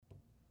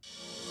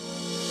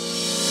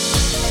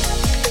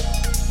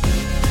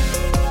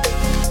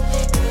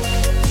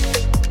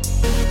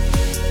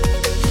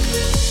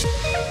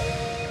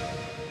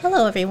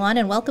Hello, everyone,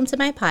 and welcome to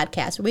my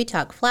podcast where we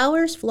talk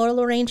flowers,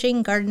 floral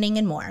arranging, gardening,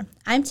 and more.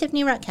 I'm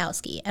Tiffany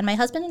Rutkowski, and my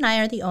husband and I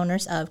are the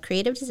owners of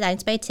Creative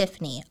Designs by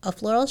Tiffany, a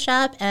floral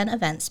shop and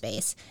event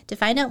space. To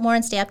find out more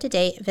and stay up to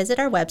date, visit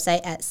our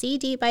website at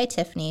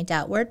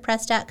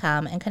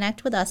cdbytiffany.wordpress.com and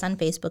connect with us on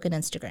Facebook and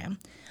Instagram.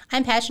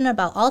 I'm passionate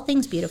about all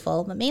things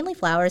beautiful, but mainly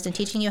flowers, and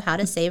teaching you how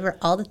to savor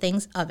all the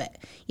things of it.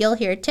 You'll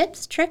hear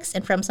tips, tricks,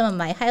 and from some of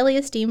my highly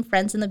esteemed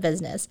friends in the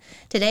business.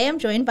 Today, I'm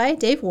joined by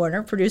Dave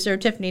Warner, producer of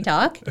Tiffany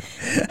Talk.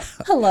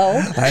 Hello.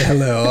 Hi,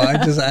 hello.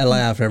 I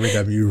laugh every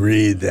time you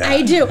read that.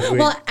 I do.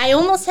 Well, I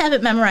almost have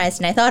it memorized,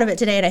 and I thought of it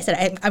today, and I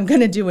said, I'm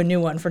going to do a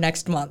new one for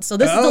next month. So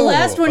this is the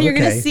last one you're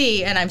going to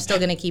see, and I'm still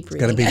going to keep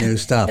reading it. It's going to be new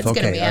stuff. It's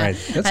going to be, all right.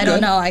 That's I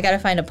don't know. I got to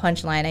find a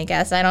punchline, I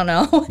guess. I don't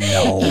know.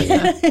 No.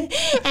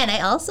 And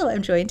I also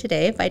am joined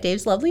today by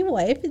Dave's lovely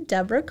wife,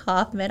 Deborah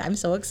Kaufman. I'm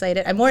so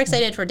excited. I'm more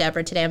excited for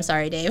Deborah today. I'm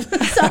sorry, Dave.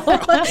 Thanks a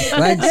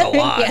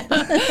lot.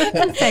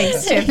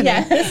 Thanks, Tiffany.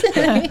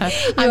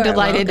 Yes. I'm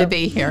delighted to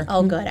be here.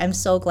 Oh, good. I'm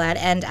so glad.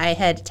 And I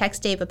had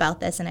texted Dave about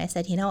this, and I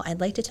said,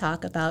 I'd like to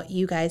talk about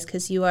you guys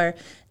because you are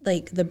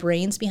like the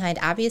brains behind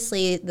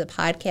obviously the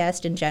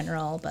podcast in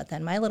general, but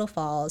then My Little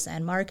Falls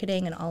and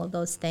marketing and all of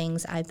those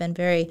things. I've been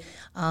very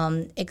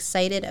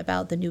excited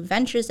about the new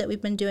ventures that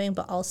we've been doing,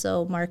 but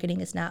also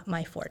marketing is not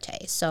my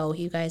forte. So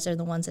you guys are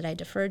the ones that I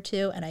deferred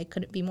to, and I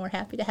couldn't be more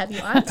happy to have you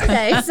on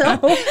today. So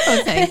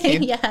thank you.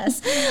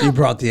 Yes. You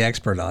brought the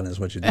expert on is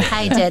what you did.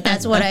 I did.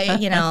 That's what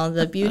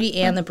the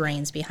beauty and the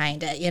brains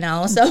behind it,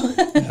 so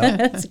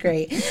that's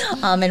great.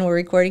 And we're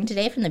recording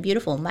today from the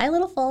beautiful My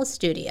Little Falls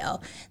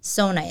studio.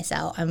 So nice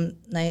out.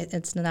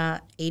 It's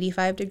not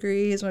 85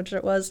 degrees, which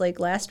it was like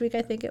last week,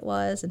 I think it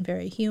was, and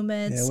very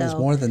humid. Yeah, it was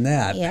more than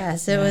that.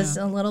 Yes, it was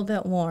a little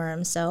bit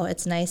warm. So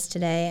it's nice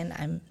today, and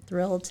I'm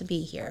thrilled to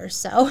be here.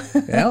 So,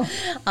 yeah.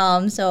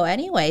 So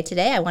anyway,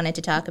 today I wanted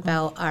to talk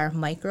about our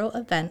micro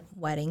event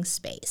wedding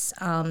space.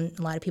 A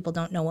lot of people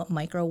don't know what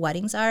micro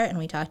weddings are, and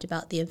we talked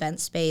about the event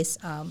space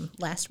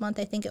last month,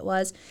 I think it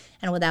was.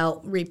 And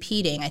without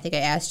repeating, I think I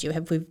asked you,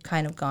 have we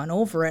kind of gone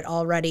over it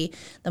already,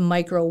 the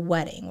micro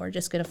wedding? We're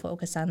just going to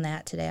focus on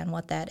that today, on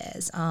what that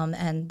is,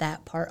 and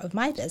that part of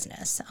my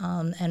business.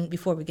 And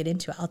before we get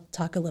into it, I'll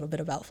talk a little bit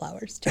about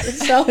flowers too.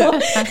 So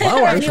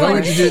flowers, why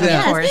would you do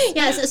that?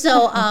 Yes.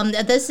 So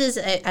this is,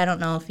 I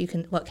don't know if you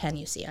can, what can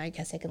you see? I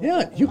guess I can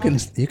look at you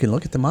can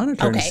look at the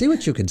monitor and see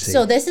what you can see.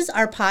 So this is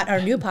our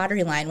new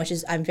pottery line, which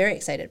is I'm very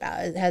excited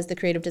about. It has the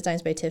Creative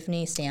Designs by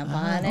Tiffany stamp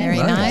on it. Very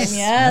nice.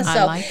 Yeah. I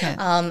So like it.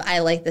 I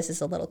like this is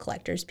a little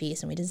collector's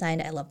piece, and we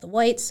designed it. I love the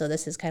whites, so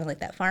this is kind of like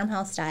that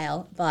farmhouse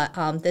style. But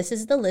this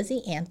is the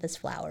Lizzie Anthus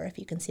flower, if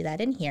you can see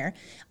that in here.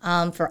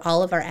 For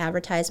all of our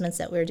advertisements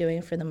that we're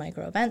doing for the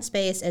micro event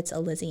space, it's a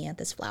Lizzie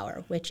Anthus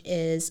flower, which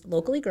is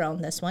locally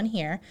grown. This one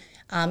here.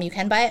 You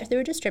can buy it through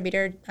a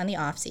distributor on the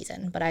off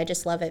season, but I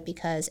just love it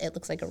because it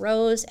looks like a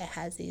rose. It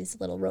has these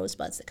little rose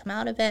buds that come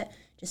out of it.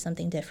 Just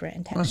something different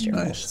in texture.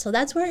 Nice. So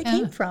that's where it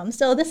came from.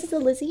 So this is the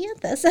Lizzie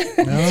Anthus. That's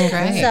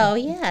great. So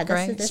yeah,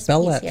 this is this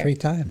Spell piece that here. 3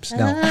 times.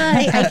 No.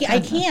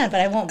 I can, but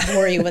I won't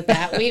bore you with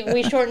that.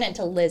 We shorten it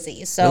to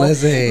Lizzie. So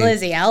Lizzie,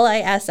 Lisi.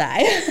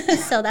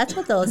 So that's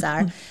what those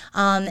are.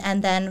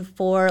 And then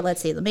for,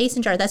 let's see, the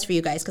mason jar, that's for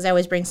you guys because I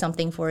always bring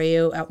something for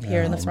you out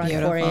here in the front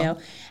for you.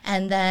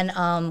 And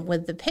then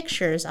with the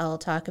pictures, I'll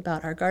talk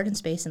about our garden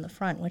space in the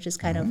front, which is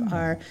kind of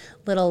our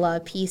little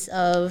piece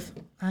of,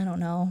 I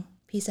don't know,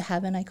 piece of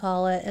heaven, I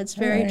call it. It's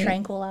very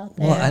tranquil out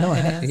there. Well, I don't.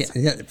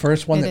 The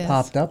first one that is.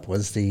 popped up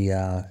was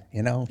the,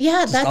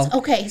 Yeah, that's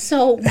okay.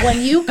 So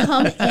when you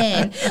come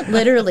in,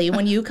 literally,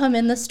 when you come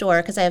in the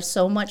store, because I have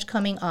so much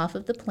coming off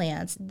of the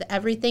plants,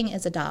 everything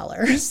is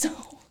 $1. So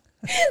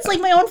it's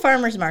like my own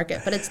farmer's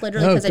market, but it's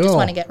literally because I just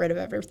want to get rid of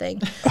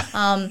everything.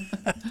 I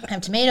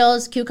have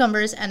tomatoes,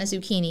 cucumbers, and a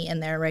zucchini in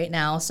there right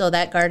now. So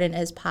that garden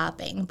is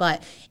popping.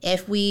 But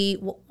if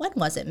when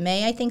was it?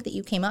 May, I think, that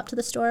you came up to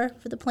the store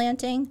for the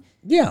planting?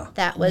 Yeah.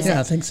 That was I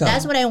it. think so.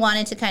 That's what I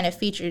wanted to kind of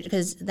feature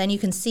because then you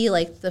can see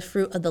like the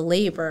fruit of the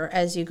labor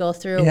as you go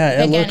through.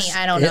 Yeah,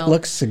 it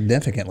looks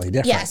significantly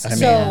different. Yes,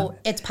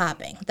 it's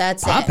popping.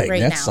 That's popping. it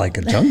right That's now. like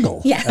a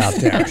jungle out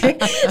there.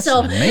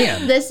 So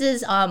Man. this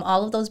is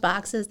all of those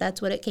boxes.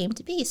 That's what it came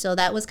to be. So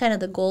that was kind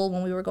of the goal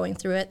when we were going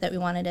through it, that we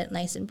wanted it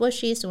nice and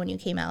bushy. So when you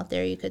came out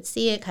there, you could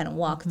see it, kind of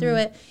walk through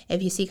it.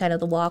 If you see kind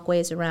of the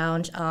walkways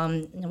around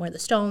where the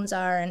stones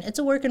are, and it's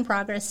a work in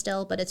progress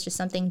still, but it's just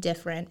something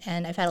different.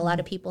 And I've had a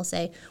lot of people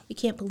say, we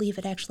can't believe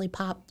it actually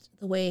popped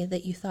the way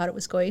that you thought it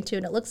was going to,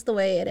 and it looks the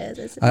way it is.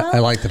 I said, I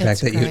like the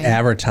fact that you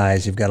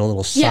advertise. You've got a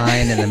little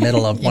sign in the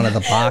middle of one of the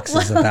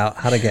boxes about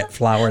how to get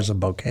flowers and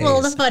bouquets.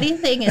 Well, the funny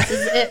thing is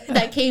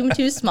that came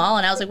too small,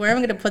 and I was like, where am I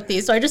going to put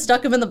these? So I just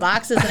stuck them in the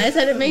boxes, and I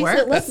said it makes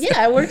it look,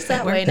 it works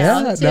that way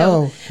now,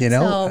 too.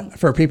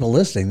 For people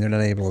listening, they're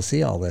not able to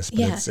see all this,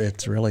 but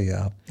it's really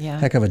a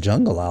heck of a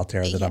jungle out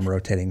there that I'm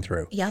rotating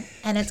through. Yep,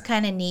 and it's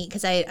kind of neat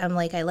because I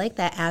like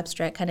that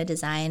abstract kind of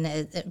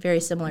design,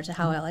 very similar to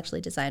how I'll actually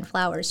design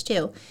flowers,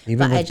 too.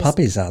 Even with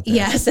puppies out there.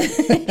 Yes.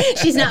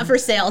 She's not for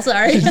sale,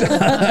 sorry.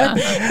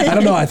 I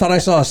don't know. I thought I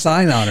saw a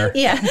sign on her.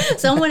 Yeah.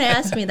 Someone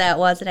asked me that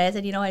once, and I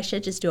said, I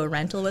should just do a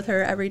rental with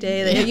her every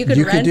day. You could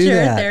You rent could do her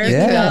that.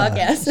 therapy dog.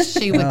 Yes.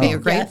 She would be a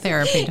great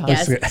therapy dog.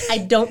 Yes. I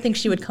don't think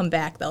she would come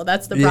back, though.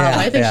 That's the problem.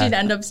 I think she'd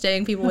end up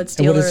staying. People would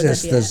steal her. What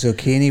is this? The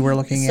zucchini we're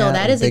looking at? So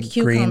that is a big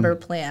cucumber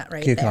green plant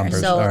right cucumbers.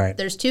 there. So All right.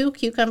 there's 2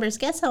 cucumbers.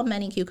 Guess how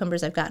many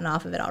cucumbers I've gotten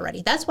off of it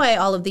already? That's why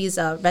all of these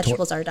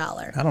vegetables are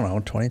 $1. I don't know,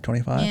 20,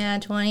 25? Yeah,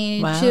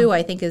 22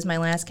 I think is my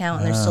last count,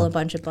 and there's still a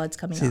bunch of buds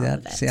coming off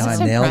of it. See how I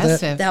nailed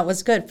it? That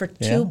was good for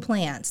 2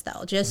 plants,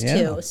 though, just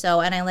 2.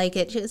 So, and I like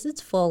it because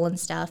it's full and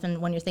stuff.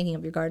 And when you're thinking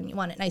of your garden, you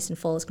want it nice and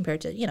full as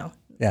compared to,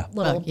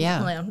 little plant.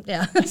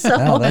 Yeah. So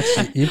No,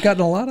 you've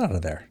gotten a lot out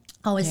of there.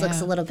 always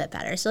looks a little bit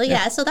better. So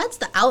so that's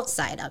the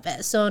outside of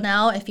it. So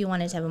now if you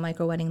wanted to have a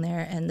micro wedding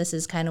there, and this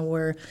is kind of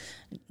where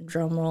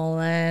drum roll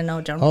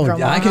drum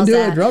roll. I can do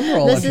a drum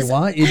roll if you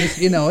want. You just,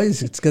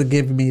 it's going to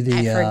give me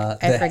the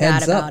I forgot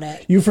heads about up.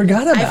 it. You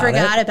forgot about it? I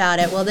forgot about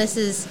it. Well, this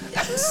is,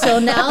 so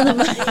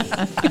now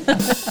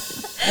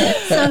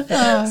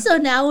so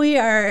now we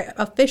are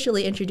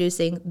officially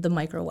introducing the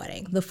micro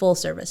wedding, the full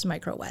service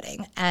micro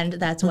wedding. And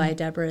that's why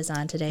Deborah is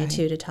on today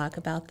too, to talk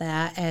about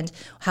that and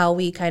how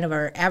we kind of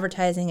are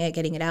advertising it,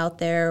 getting it out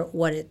there,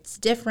 what it's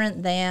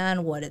different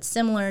than, what it's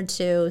similar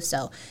to.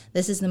 So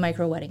this is the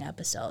micro wedding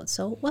episode.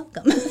 So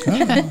welcome.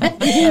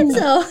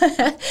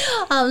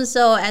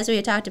 So as we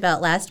had talked about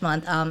last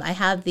month, I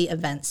have the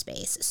event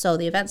space. So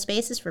the event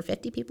space is for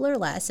 50 people or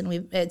less,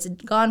 and it's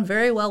gone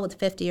very well with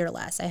 50 or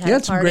less. I had you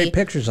had some great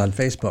pictures on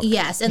Facebook.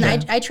 Yes, and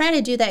I try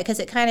to do that because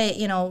it kind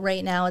of,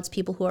 right now it's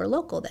people who are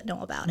local that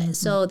know about it.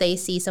 So they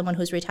see someone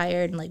who's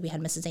retired, and like we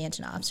had Mrs.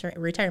 Antonoff's her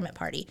retirement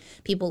party.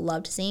 People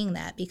loved seeing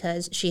that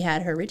because she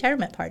had her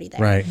retirement party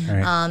there. Right.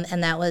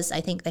 And that was,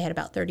 I think they had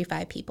about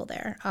 35 people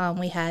there.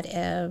 We had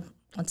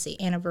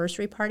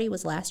anniversary party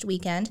was last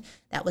weekend.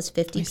 That was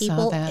 50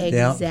 people.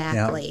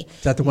 Exactly. Yeah.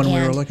 Is that the one we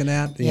were looking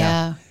at?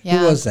 Yeah.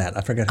 Who was that?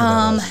 I forgot who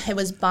that was. It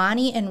was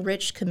Bonnie and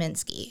Rich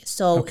Kaminsky.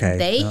 So that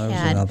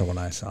was another one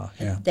I saw.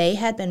 Yeah. They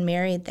had been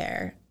married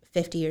there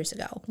 50 years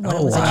ago when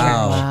it was wow. a church.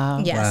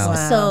 Wow. Yes.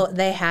 Wow. So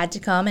they had to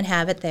come and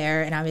have it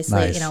there. And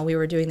obviously, we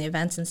were doing the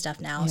events and stuff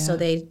now. Yeah. So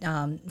they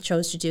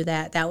chose to do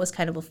that. That was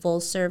kind of a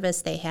full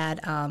service. They had,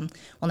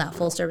 not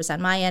full service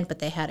on my end, but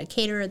they had a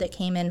caterer that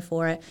came in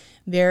for it.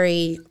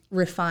 Very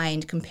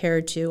refined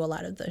compared to a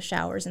lot of the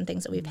showers and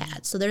things that we've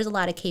had. So there's a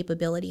lot of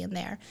capability in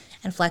there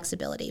and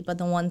flexibility. But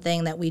the one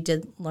thing that we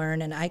did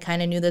learn, and I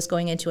kind of knew this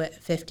going into it,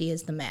 50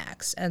 is the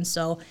max. And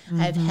so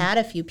I've had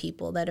a few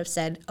people that have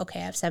said,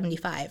 okay, I have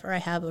 75, or I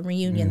have a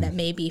reunion that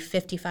may be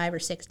 55 or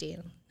 60.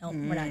 No,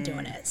 we're not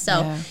doing it.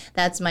 So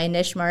that's my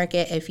niche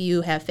market. If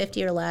you have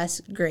 50 or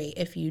less, great.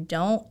 If you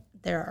don't,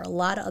 there are a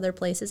lot of other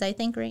places, I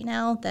think, right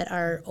now that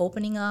are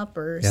opening up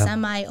or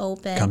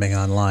semi-open. Coming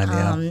online,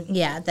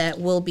 that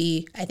will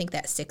be, I think,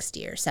 that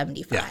 60 or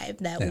 75.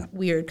 That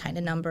weird kind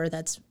of number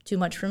that's too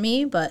much for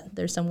me, but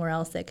there's somewhere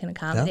else that can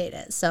accommodate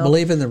it. So, well,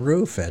 even the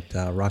roof at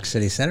Rock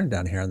City Center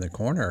down here in the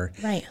corner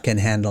can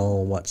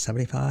handle,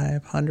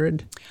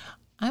 7,500?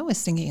 I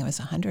was thinking it was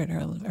 100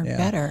 or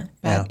better.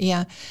 But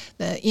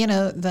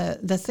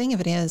the thing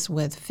of it is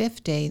with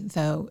 50,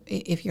 though,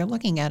 if you're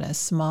looking at a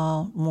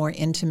small, more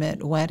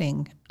intimate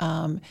wedding,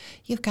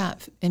 you've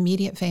got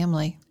immediate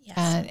family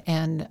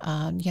and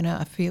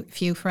a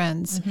few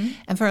friends.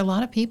 And for a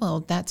lot of people,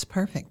 that's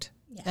perfect.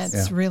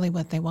 That's really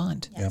what they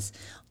want. Yes.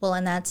 Well,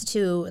 and that's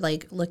too,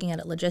 like looking at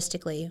it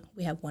logistically,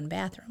 we have one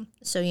bathroom.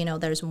 So,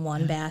 there's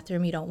one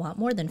bathroom. You don't want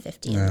more than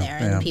 50 in there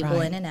and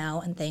people in and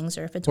out and things,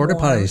 or if it's porta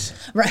potties.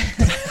 Right.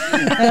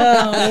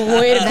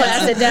 Way to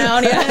class it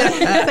down.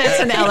 Yeah. That's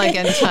an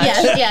elegant touch.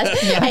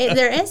 Yes. Yeah.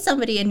 There is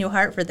somebody in New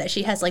Hartford that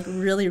she has like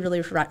really, really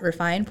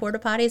refined porta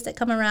potties that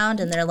come around,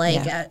 and they're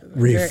like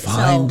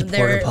refined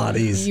porta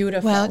potties.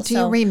 Beautiful. Well, do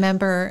you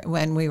remember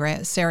when we were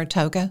at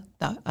Saratoga,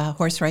 the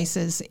horse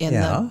races in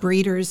the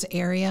breeders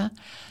area?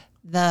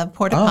 The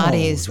porta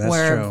potties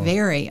were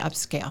very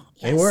upscale.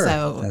 They were.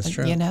 So, that's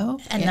true.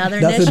 Another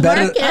niche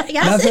market.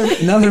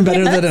 Yes. Nothing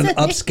better than an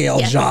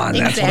upscale John.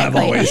 That's what I've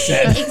always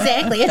said.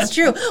 Exactly. It's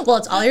true. Well,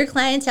 it's all your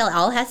clientele.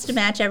 All has to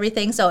match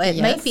everything. So it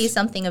might be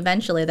something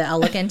eventually that I'll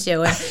look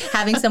into and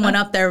having someone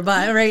up there.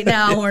 But right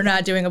now, we're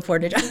not doing a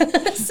porta.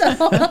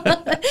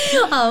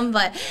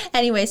 But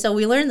anyway, so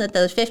we learned that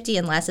the 50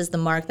 and less is the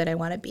mark that I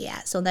want to be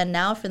at. So then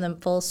now for the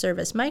full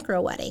service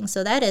micro wedding.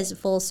 So that is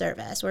full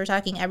service. We're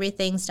talking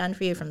everything's done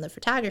for you, from the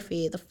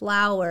photography, the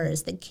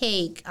flowers, the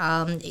cake,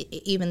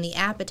 even the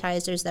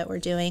appetizers that we're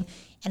doing,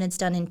 and it's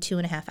done in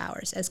 2.5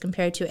 hours as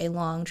compared to a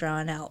long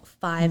drawn out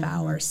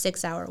 5-hour,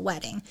 6-hour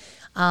wedding.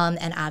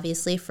 And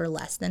obviously for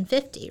less than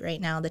 50. Right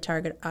now the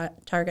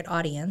target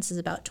audience is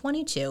about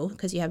 22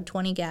 because you have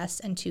 20 guests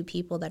and 2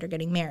 people that are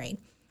getting married.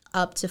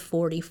 Up to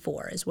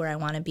 44 is where I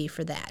want to be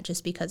for that,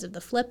 just because of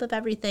the flip of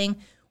everything.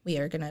 we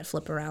are going to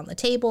flip around the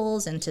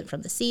tables and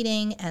from the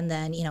seating, and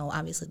then,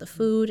 obviously the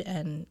food,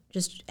 and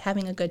just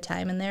having a good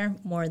time in there.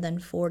 More than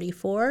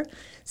 44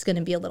 is going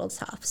to be a little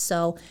tough.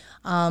 So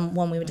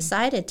when we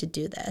decided to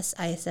do this,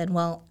 I said,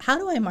 well, how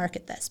do I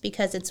market this?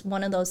 Because it's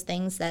one of those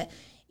things that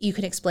you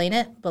can explain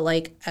it, but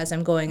like as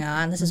I'm going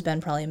on, this has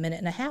been probably a minute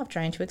and a half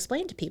trying to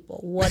explain to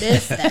people, what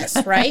is this,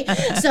 right?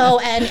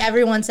 So, and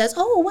everyone says,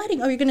 oh, a wedding.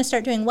 Oh, you're going to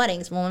start doing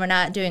weddings. Well, we're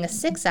not doing a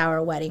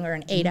 6-hour wedding or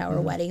an 8-hour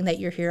wedding that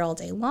you're here all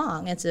day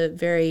long. It's a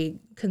very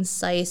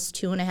concise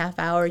 2.5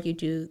 hour. You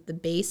do the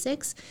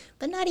basics,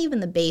 but not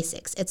even the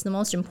basics. It's the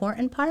most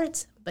important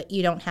parts, but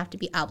you don't have to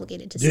be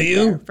obligated to sit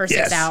there for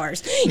 6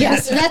 hours.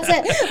 Yes, that's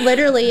it.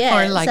 Literally it.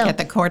 Or like at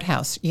the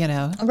courthouse,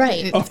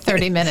 Right.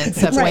 30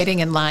 minutes of waiting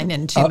in line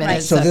and 2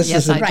 minutes. So this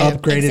is an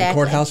upgraded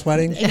courthouse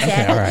wedding? Exactly.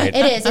 Okay, all right.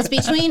 It is.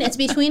 It's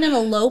between an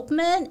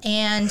elopement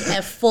and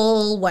a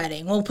full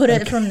wedding. We'll put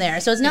it from there.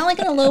 So it's not like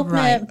an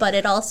elopement, but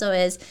it also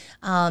is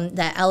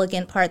that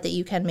elegant part that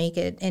you can make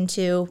it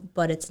into,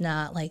 but it's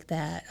not like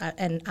that.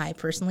 And I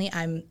personally,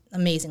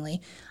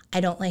 I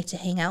don't like to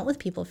hang out with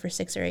people for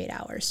 6 or 8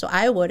 hours. So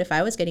I would, if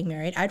I was getting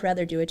married, I'd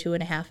rather do a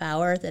 2.5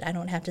 hour that I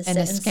don't have to sit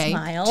and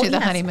smile. To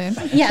the honeymoon.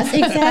 Yes,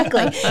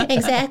 exactly.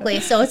 Exactly.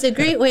 So it's a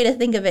great way to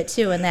think of it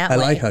too in that way. I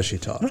like how she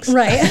talks.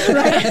 Right.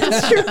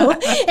 It's true.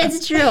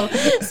 It's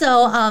true.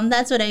 So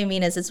that's what I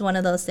mean is it's one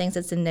of those things.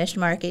 It's a niche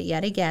market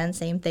yet again.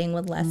 Same thing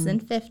with less than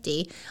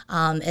 50.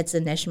 It's a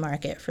niche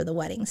market for the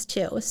weddings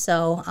too.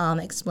 So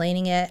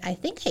explaining it, I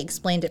think I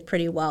explained it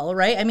pretty well,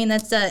 right? I mean,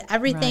 that's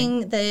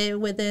everything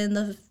within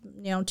the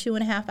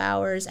 2.5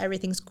 hours,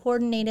 everything's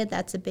coordinated.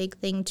 That's a big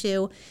thing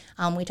too.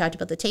 We talked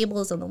about the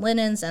tables and the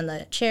linens and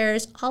the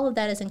chairs. All of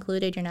that is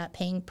included. You're not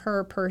paying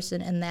per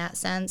person in that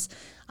sense.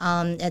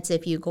 It's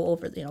if you go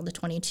over the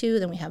 22,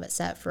 then we have it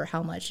set for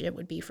how much it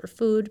would be for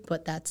food,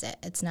 but that's it.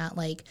 It's not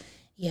like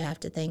you have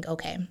to think,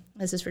 okay,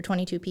 this is for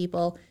 22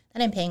 people,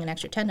 then I'm paying an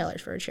extra $10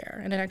 for a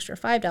chair and an extra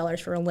 $5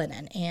 for a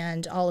linen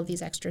and all of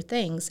these extra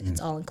things. It's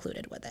all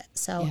included with it.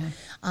 So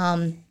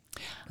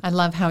I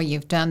love how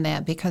you've done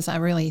that, because I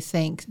really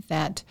think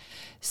that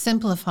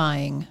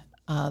simplifying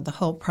the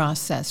whole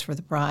process for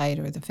the bride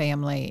or the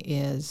family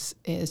is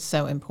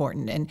so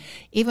important. And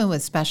even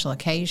with special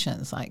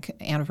occasions like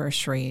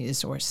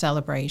anniversaries or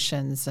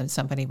celebrations of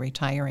somebody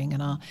retiring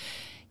and all,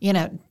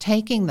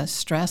 taking the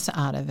stress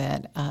out of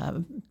it,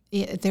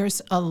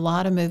 there's a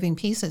lot of moving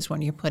pieces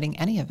when you're putting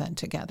any event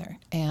together.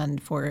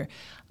 And for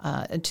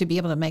to be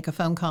able to make a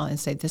phone call and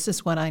say, this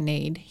is what I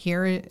need.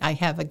 Here, I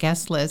have a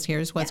guest list.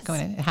 Here's what's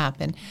going to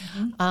happen.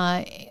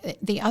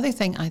 The other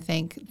thing I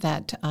think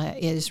that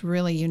is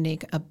really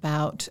unique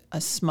about a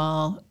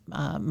small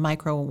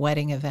micro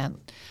wedding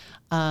event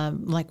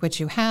like what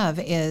you have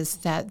is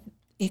that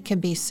it can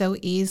be so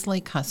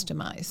easily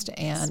customized.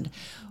 And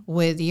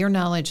with your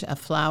knowledge of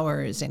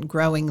flowers and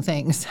growing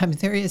things, I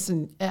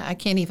mean, I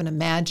can't even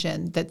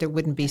imagine that there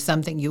wouldn't be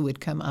something you would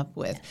come up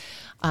with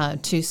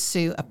to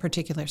suit a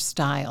particular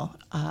style.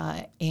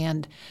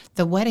 And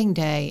the wedding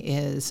day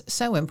is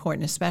so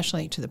important,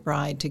 especially to the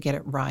bride, to get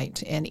it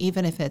right. And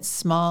even if it's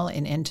small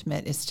and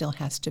intimate, it still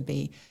has to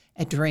be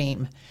a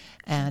dream.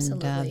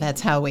 And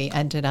that's how we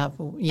ended up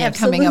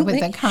coming up with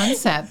the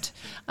concept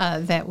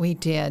that we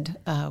did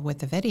with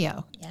the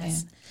video.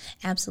 Yes.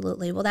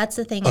 Absolutely. Well, that's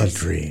the thing. A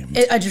dream,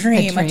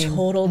 a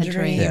total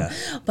dream. Yeah.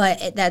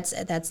 But that's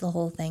the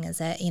whole thing is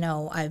that,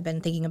 I've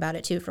been thinking about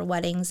it too for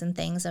weddings and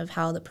things of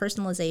how the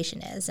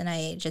personalization is. And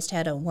I just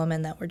had a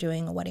woman that we're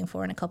doing a wedding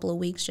for in a couple of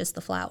weeks, just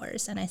the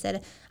flowers. And I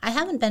said, I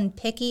haven't been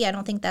picky. I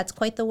don't think that's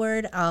quite the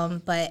word.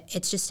 But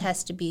it just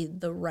has to be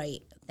the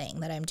right thing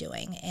that I'm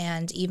doing.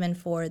 And even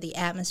for the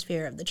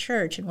atmosphere of the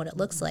church and what it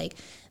looks like,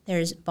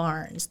 there's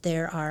barns,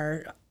 there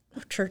are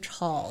church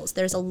halls.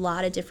 There's a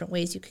lot of different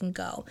ways you can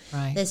go.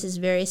 Right. This is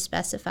very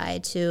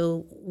specified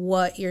to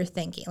what you're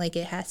thinking. Like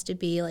it has to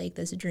be like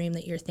this dream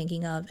that you're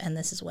thinking of, and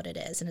this is what it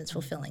is, and it's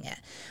fulfilling it.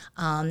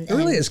 It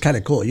really is kind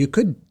of cool. You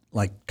could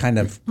kind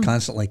of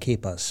constantly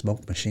keep a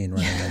smoke machine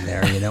running in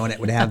there, and it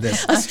would have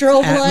this a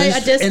strobe light,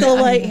 a disco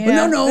light.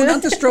 No,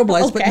 not the strobe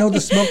lights, but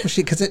the smoke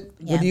machine, because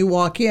when you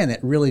walk in, it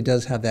really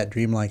does have that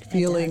dreamlike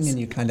feeling, and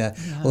you kind of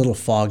a little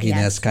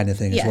fogginess kind of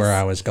thing is where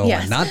I was going.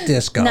 Not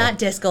disco, not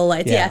disco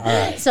lights.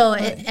 Yeah. Right. So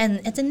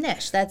and it's a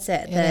niche. That's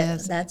it.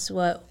 That's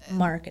what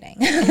marketing.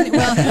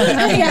 Well,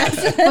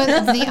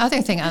 the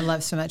other thing I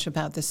love so much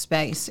about this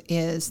space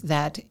is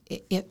that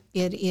it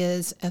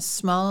is a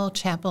small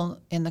chapel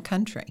in the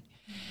country.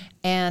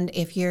 And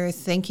if you're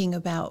thinking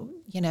about,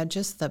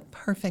 just the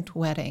perfect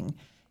wedding,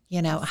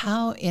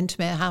 how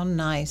intimate, how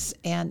nice.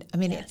 And I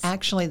mean,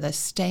 actually the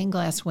stained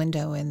glass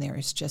window in there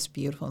is just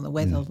beautiful. And the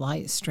way the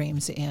light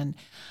streams in,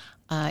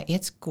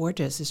 it's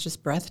gorgeous. It's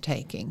just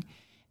breathtaking.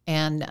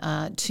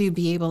 And to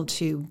be able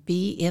to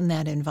be in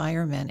that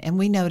environment. And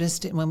we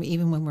noticed it when we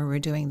were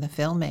doing the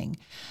filming,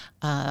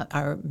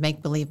 our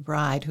make-believe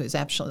bride, who is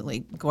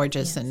absolutely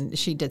gorgeous, and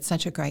she did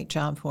such a great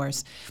job for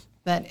us.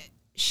 But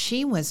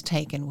she was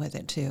taken with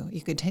it too.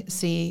 You could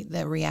see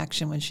the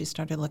reaction when she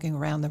started looking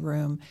around the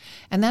room.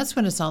 And that's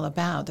what it's all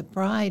about. The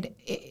bride,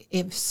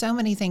 if so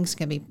many things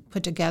can be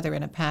put together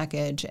in a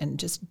package and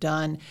just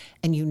done,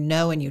 and you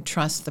know and you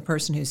trust the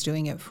person who's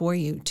doing it for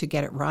you to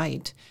get it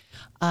right,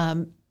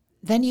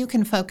 then you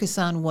can focus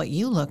on what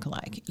you look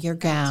like, your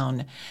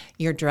gown,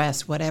 your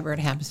dress, whatever it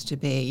happens to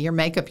be, your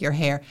makeup, your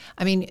hair.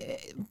 I mean,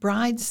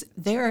 brides,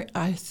 there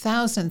are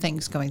 1,000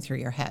 things going through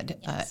your head.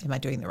 Yes. Am I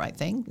doing the right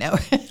thing? No.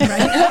 Right.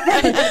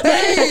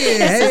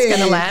 This is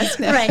going to last.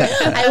 No. Right.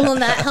 I will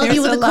not help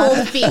you with the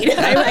cold feet.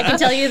 I can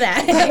tell you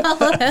that.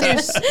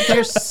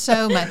 There's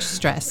so much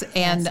stress.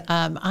 And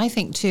I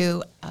think,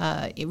 too,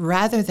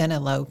 rather than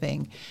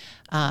eloping,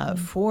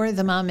 for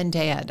the mom and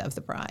dad of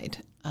the bride,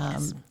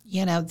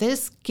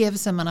 this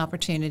gives them an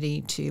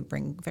opportunity to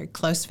bring very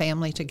close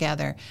family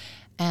together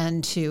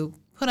and to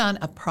put on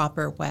a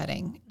proper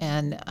wedding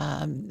and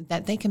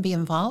that they can be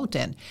involved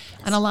in.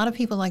 Yes. And a lot of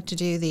people like to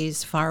do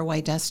these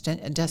faraway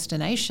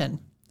destination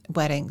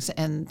weddings,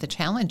 and the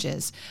challenge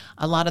is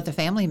a lot of the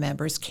family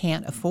members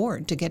can't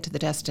afford to get to the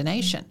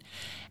destination.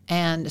 Mm-hmm.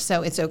 And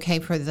so it's okay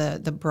for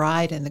the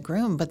bride and the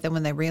groom, but then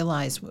when they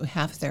realize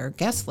half their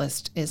guest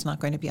list is not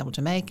going to be able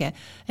to make it,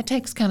 it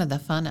takes kind of the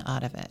fun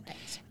out of it.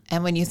 Right.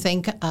 And when you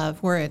think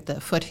of, we're at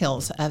the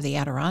foothills of the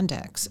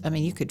Adirondacks, I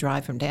mean, you could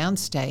drive from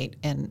downstate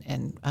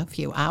in a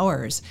few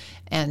hours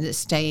and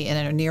stay in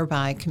a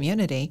nearby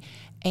community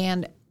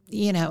and,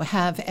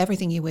 have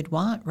everything you would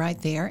want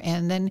right there.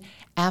 And then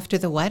after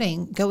the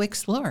wedding, go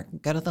explore,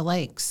 go to the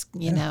lakes,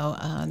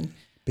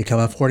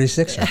 Become a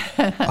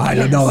 46er. I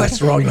don't know. That's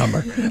the wrong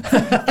number.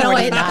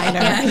 49er.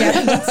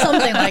 Yeah,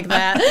 something like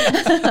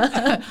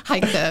that.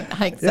 Hike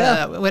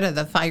the what are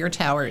the fire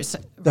towers?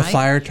 The right?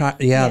 fire tower.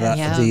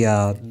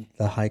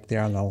 The hike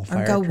there on the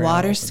fire. Or go trail.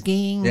 water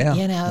skiing.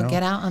 Get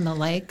out on the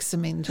lakes. I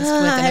mean, just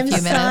within a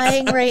few minutes. I'm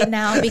sighing right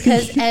now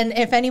because, and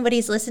if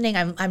anybody's listening,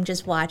 I'm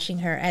just watching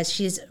her as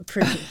she's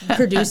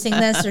producing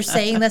this or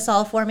saying this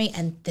all for me,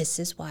 and this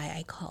is why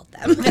I called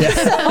them. So,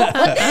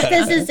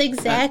 this is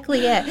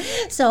exactly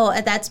it. So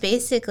that's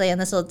basically, and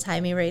this will tie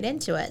me right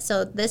into it.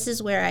 So this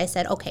is where I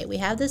said, okay, we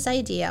have this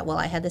idea. Well,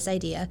 I had this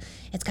idea.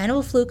 It's kind of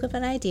a fluke of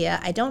an idea.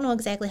 I don't know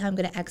exactly how I'm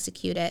going to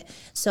execute it.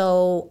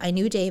 So I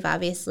knew Dave,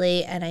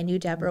 obviously, and I knew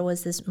Deborah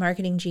was this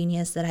marketing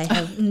genius that I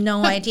have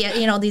no idea,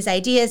 these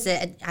ideas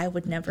that I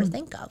would never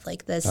think of,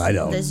 like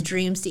this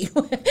dream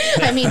sequence.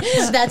 I mean,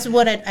 that's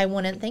what I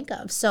wouldn't think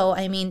of. So,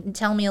 I mean,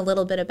 tell me a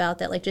little bit about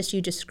that. Like, just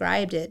you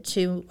described it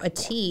to a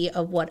T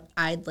of what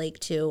I'd like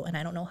to, and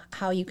I don't know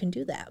how you can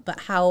do that, but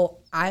how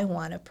I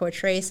want to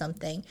portray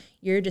something,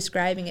 you're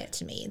describing it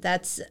to me.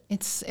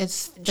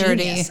 It's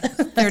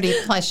 30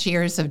 plus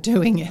years of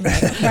doing it.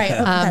 Right.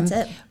 That's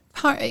it.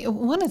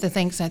 One of the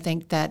things I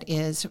think that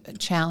is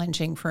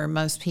challenging for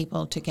most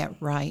people to get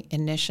right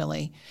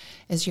initially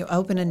is you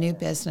open a new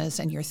business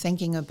and you're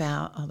thinking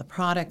about all the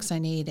products I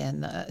need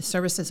and the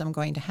services I'm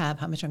going to have,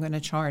 how much I'm going to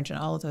charge, and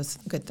all of those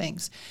good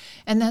things.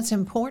 And that's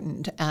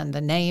important, and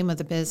the name of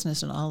the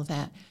business and all of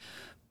that.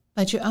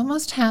 But you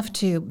almost have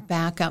to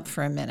back up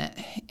for a minute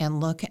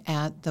and look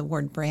at the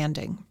word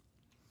branding.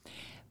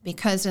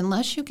 Because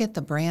unless you get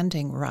the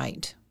branding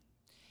right,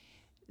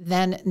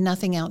 then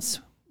nothing else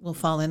will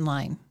fall in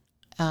line.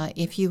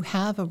 If you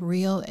have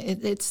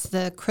it's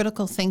the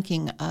critical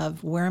thinking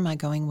of where am I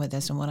going with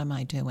this and what am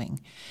I doing?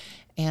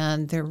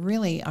 And there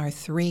really are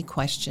 3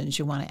 questions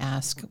you want to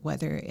ask,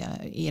 whether,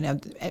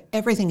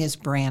 everything is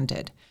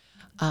branded.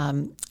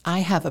 I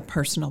have a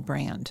personal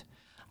brand.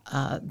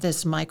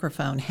 This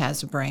microphone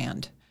has a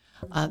brand.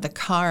 The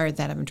car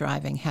that I'm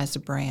driving has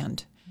a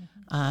brand.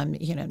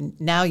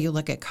 Now you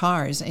look at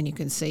cars and you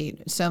can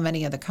see so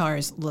many of the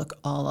cars look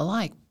all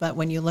alike. But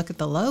when you look at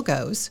the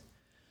logos,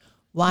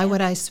 why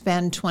would I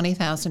spend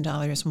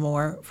 $20,000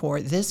 more for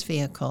this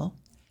vehicle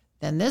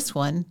than this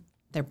one?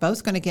 They're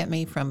both going to get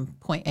me from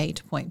point A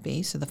to point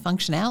B, so the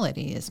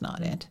functionality is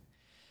not it.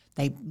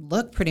 They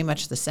look pretty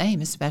much the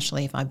same,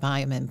 especially if I buy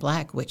them in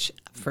black, which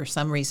for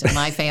some reason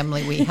my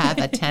family, we have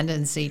a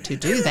tendency to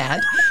do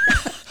that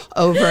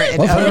over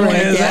and over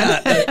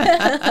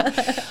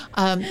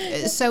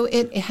again. So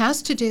it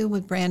has to do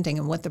with branding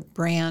and what the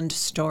brand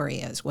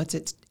story is. What's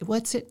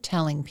it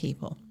telling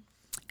people?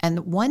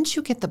 And once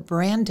you get the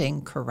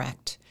branding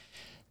correct,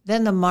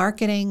 then the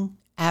marketing,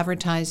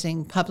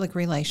 advertising, public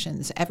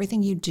relations,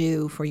 everything you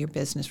do for your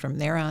business from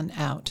there on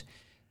out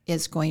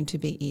is going to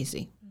be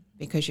easy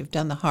because you've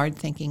done the hard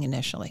thinking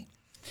initially.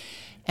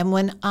 And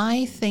when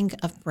I think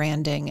of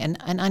branding, and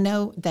I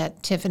know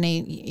that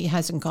Tiffany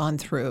hasn't gone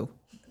through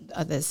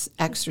this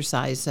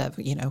exercise of,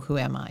 who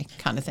am I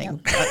kind of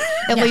thing,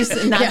 at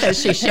least not that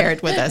she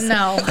shared with us.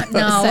 No.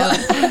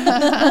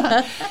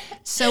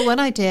 So what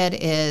I did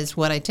is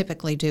what I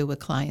typically do with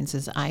clients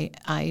is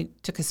I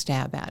took a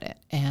stab at it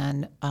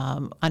and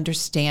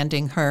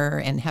understanding her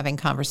and having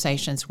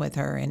conversations with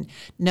her and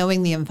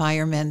knowing the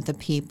environment, the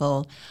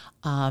people,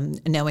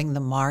 knowing the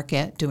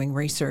market, doing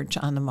research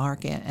on the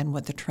market and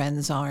what the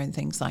trends are and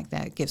things like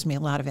that. It gives me a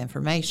lot of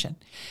information.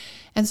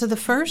 And so the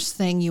first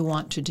thing you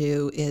want to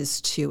do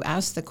is to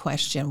ask the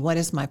question, what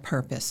is my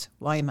purpose?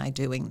 Why am I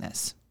doing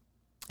this?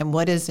 And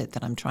what is it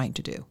that I'm trying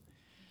to do?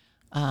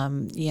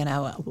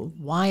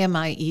 Why am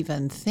I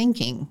even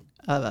thinking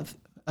of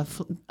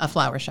a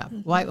flower shop?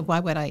 Why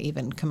would I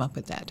even come up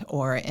with that?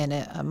 Or in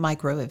a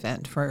micro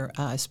event for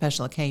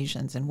special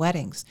occasions and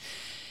weddings?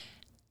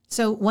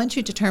 So once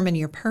you determine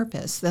your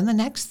purpose, then the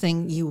next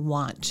thing you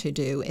want to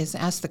do is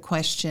ask the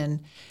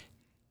question,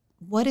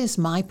 what is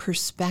my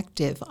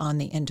perspective on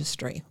the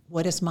industry?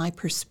 What is my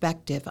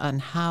perspective on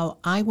how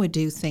I would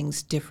do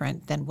things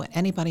different than what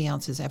anybody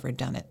else has ever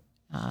done it?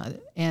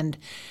 And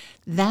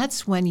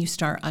that's when you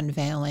start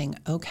unveiling,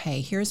 okay,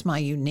 here's my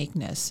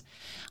uniqueness.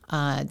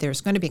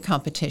 There's going to be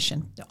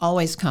competition,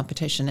 always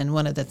competition. And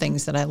one of the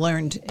things that I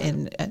learned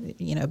in,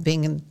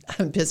 being in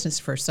business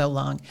for so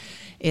long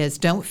is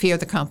don't fear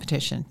the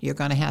competition. You're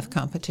going to have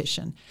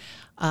competition.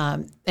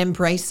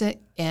 Embrace it.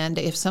 And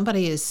if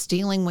somebody is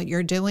stealing what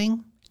you're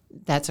doing,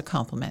 that's a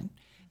compliment.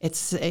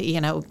 It's,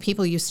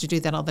 people used to do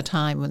that all the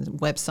time with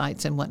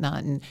websites and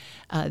whatnot, and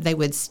they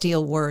would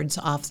steal words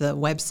off the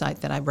website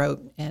that I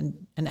wrote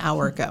an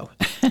hour ago.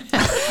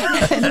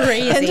 And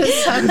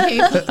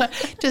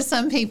to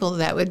some people,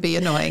 that would be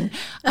annoying.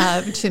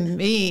 To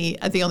me,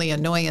 the only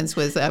annoyance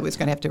was I was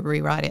going to have to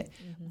rewrite it.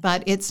 Mm-hmm.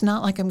 But it's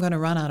not like I'm going to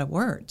run out of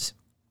words.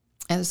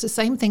 And it's the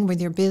same thing with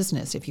your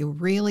business. If you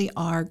really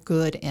are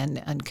good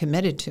and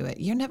committed to it,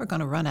 you're never going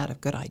to run out of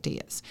good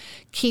ideas.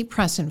 Keep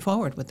pressing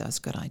forward with those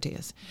good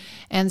ideas.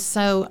 And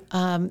so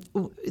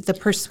the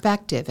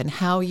perspective and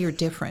how you're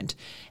different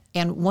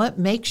and what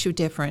makes you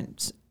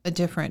different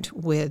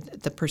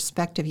with the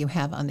perspective you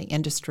have on the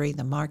industry,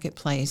 the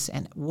marketplace,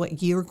 and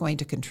what you're going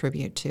to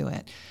contribute to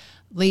it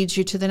leads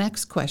you to the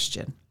next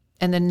question.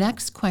 And the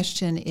next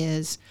question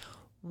is,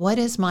 what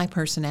is my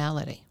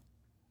personality?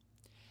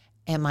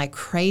 Am I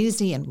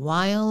crazy and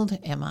wild?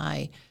 Am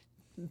I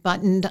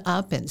buttoned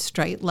up and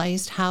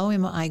straight-laced? How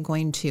am I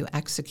going to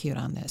execute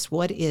on this?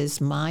 What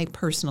is my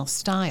personal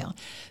style?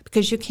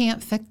 Because you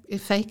can't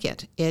fake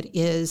it.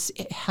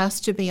 It has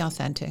to be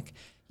authentic.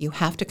 You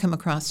have to come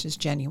across as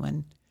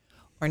genuine,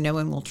 or no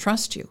one will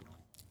trust you.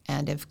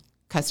 And if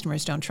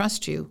customers don't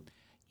trust you,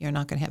 you're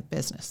not going to have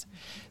business.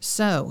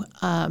 So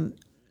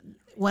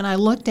when I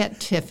looked at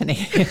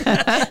Tiffany,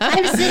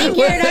 I'm sitting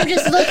here and I'm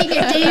just looking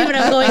at Dave and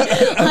I'm going,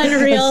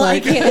 unreal.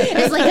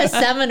 It's like a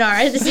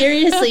seminar.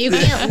 Seriously, you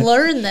can't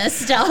learn this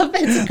stuff.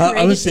 It's crazy.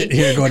 I was sitting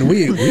here going,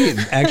 we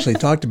had actually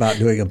talked about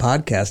doing a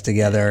podcast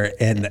together,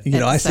 and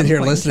I sit here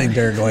listening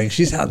to her going,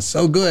 she sounds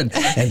so good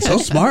and so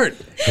smart.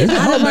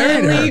 Out of my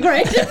league,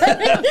 right?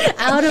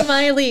 Out of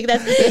my league.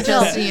 That's it.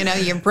 Just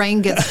your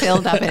brain gets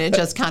filled up and it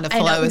just kind of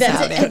flows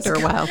out after a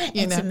while.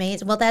 It's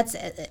amazing. Well, that's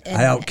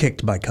I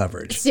outkicked my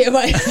coverage.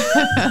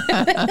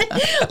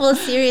 Well,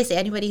 seriously,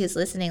 anybody who's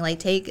listening,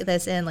 take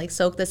this in,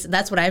 soak this.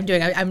 That's what I'm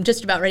doing. I'm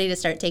just about ready to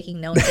start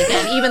taking notes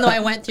again, even though I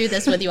went through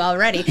this with you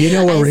already.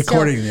 We're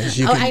recording this.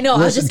 You can I know.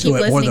 I'll just keep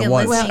listening and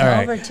listening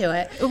right. over to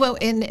it. Well,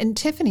 in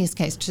Tiffany's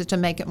case, just to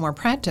make it more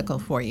practical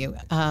for you,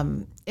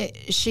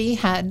 she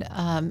had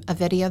a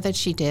video that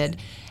she did,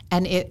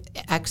 and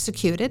it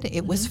executed.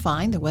 It was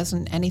fine. There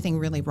wasn't anything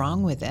really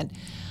wrong with it.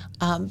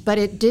 But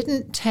it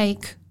didn't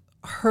take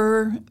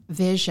her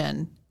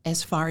vision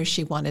as far as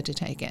she wanted to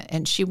take it.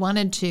 And she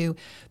wanted to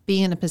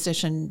be in a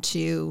position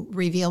to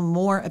reveal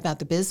more about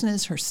the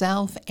business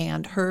herself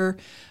and her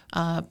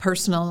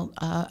personal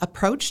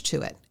approach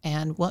to it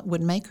and what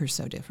would make her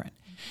so different.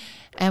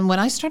 And when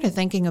I started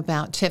thinking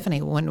about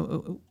Tiffany,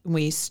 when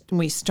we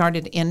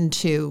started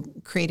into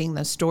creating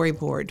the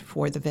storyboard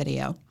for the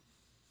video,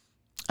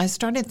 I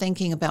started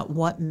thinking about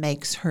what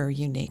makes her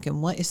unique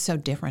and what is so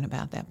different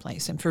about that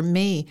place. And for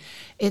me,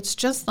 it's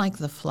just like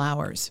the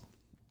flowers.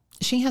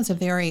 She has a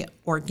very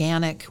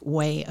organic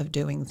way of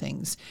doing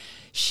things.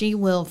 She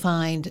will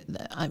find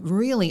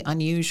really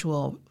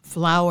unusual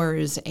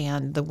flowers,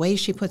 and the way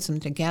she puts them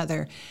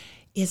together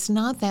is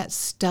not that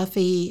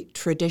stuffy,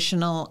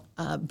 traditional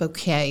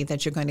bouquet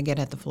that you're going to get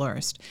at the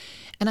florist.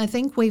 And I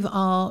think we've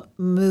all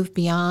moved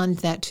beyond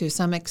that to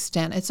some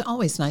extent. It's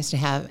always nice to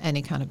have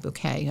any kind of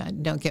bouquet,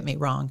 don't get me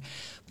wrong.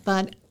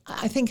 But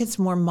I think it's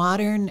more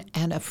modern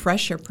and a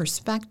fresher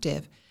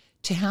perspective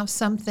to have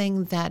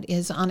something that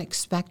is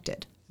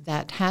unexpected,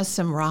 that has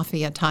some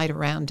raffia tied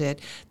around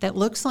it, that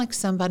looks like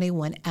somebody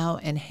went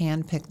out and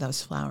handpicked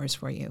those flowers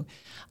for you.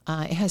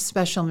 It has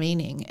special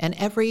meaning. And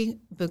every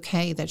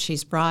bouquet that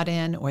she's brought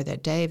in or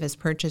that Dave has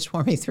purchased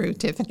for me through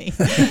Tiffany,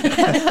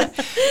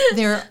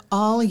 they're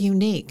all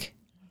unique.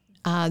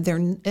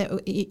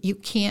 you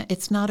can't.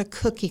 It's not a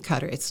cookie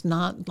cutter. It's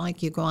not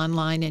like you go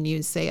online and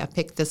you say, "I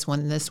picked this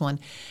one,"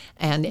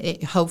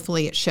 and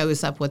hopefully it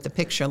shows up what the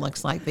picture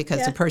looks like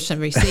because the person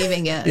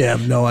receiving it,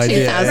 have no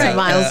idea, 2,000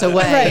 miles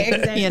away. Right,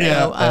 exactly. You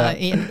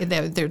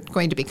know, they're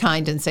going to be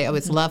kind and say, "Oh,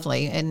 it's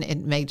lovely," and it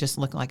may just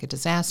look like a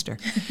disaster.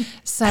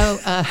 So,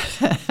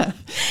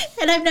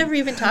 and I've never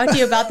even talked to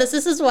you about this.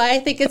 This is why I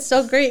think it's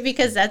so great,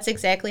 because that's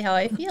exactly how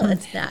I feel.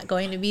 It's not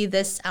going to be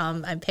this.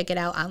 I pick it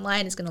out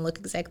online. It's going to look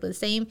exactly the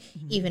same.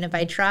 Even if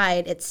I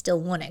tried, it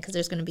still wouldn't, because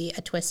there's going to be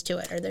a twist to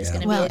it, or there's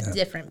going to be a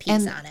different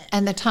piece on it.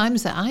 And the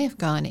times that I have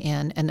gone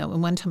in, and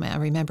one time I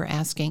remember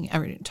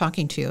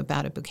talking to you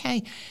about a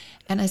bouquet,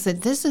 and I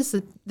said, "This is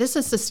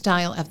the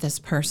style of this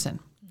person,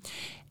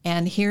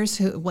 and here's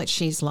what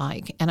she's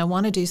like, and I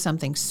want to do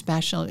something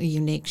special,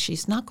 unique.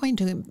 She's not going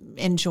to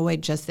enjoy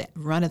just the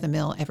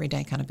run-of-the-mill,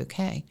 everyday kind of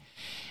bouquet."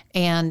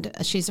 And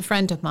she's a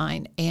friend of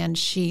mine, and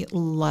she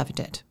loved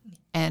it.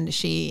 And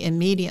she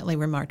immediately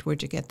remarked,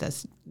 "Where'd you get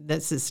this?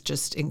 This is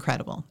just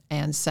incredible."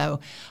 And so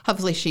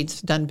hopefully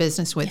she's done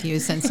business with you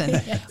since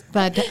then.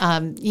 But,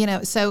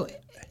 so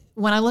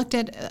when I looked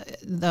at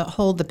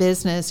the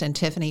business and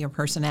Tiffany, her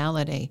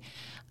personality,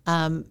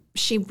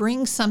 she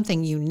brings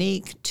something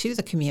unique to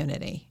the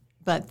community.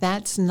 But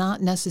that's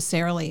not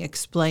necessarily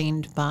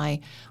explained by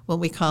what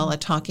we call a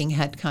talking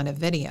head kind of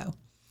video.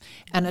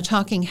 And a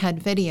talking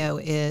head video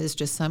is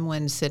just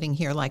someone sitting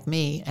here like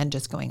me and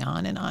just going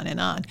on and on and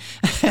on.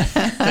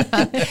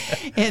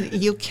 And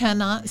you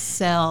cannot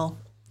sell,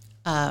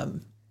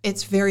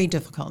 it's very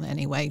difficult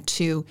anyway,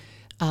 to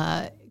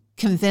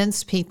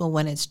convince people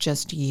when it's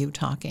just you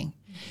talking.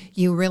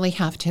 You really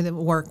have to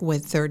work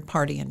with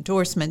third-party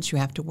endorsements. You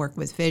have to work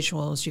with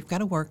visuals. You've got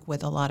to work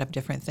with a lot of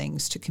different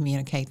things to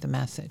communicate the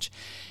message.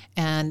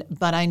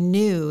 But I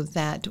knew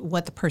that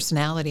what the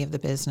personality of the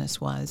business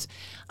was.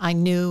 I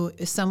knew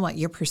somewhat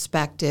your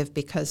perspective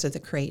because of the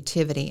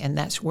creativity, and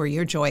that's where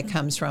your joy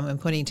comes from in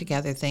putting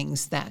together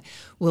things that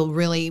will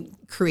really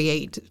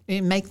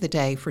make the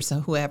day for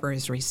whoever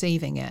is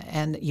receiving it,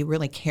 and you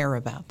really care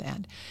about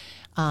that.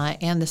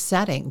 And the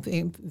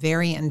setting,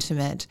 very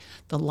intimate,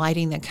 the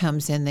lighting that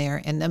comes in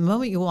there. And the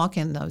moment you walk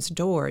in those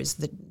doors,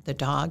 the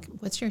dog,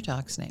 what's your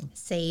dog's name?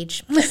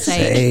 Sage.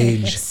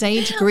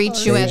 Sage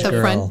greets you at the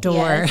front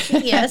door.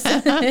 Yes.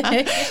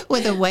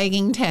 With a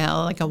wagging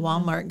tail, like a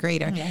Walmart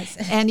greeter. Yes.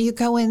 And you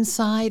go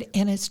inside,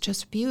 and it's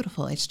just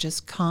beautiful. It's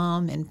just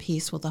calm and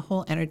peaceful, the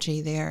whole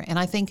energy there. And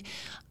I think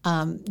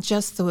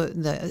just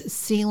the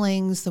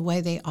ceilings, the way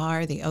they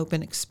are, the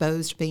open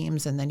exposed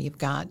beams, and then you've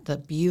got the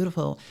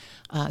beautiful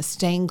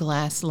stained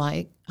glass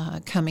light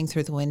coming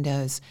through the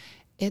windows.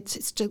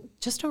 It's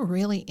just a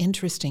really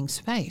interesting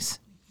space.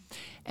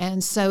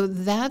 And so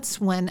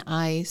that's when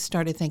I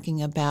started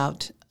thinking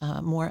about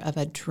more of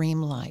a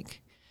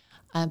dreamlike,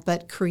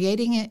 but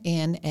creating it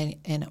in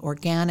an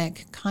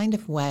organic kind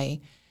of way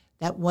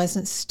that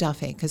wasn't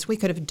stuffy, because we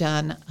could have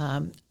done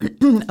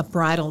a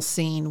bridal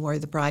scene where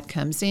the bride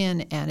comes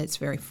in and it's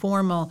very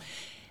formal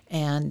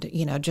and,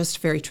 just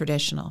very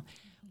traditional.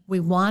 We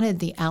wanted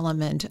the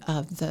element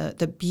of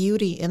the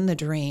beauty in the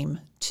dream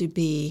to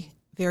be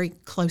very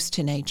close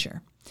to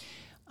nature.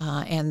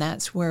 And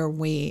that's where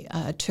we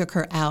took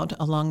her out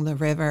along the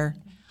river.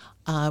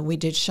 We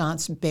did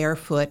shots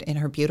barefoot in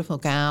her beautiful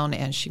gown,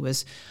 and she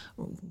was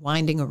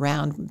winding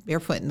around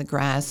barefoot in the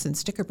grass and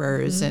sticker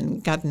burrs,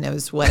 and God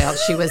knows what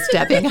else she was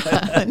stepping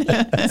on.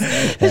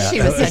 She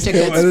was such a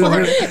good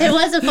sport. It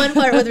was a fun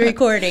part with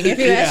recording. If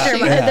you asked her,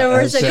 there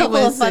was a couple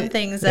of fun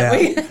things that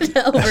we had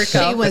to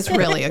overcome. She was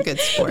really a good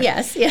sport.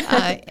 Yes,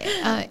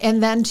 yeah.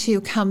 And then to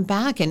come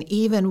back and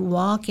even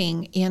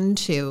walking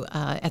into,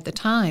 at the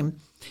time,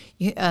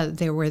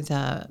 there were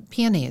the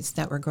peonies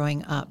that were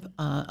growing up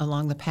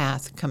along the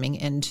path coming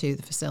into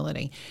the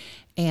facility.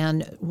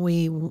 And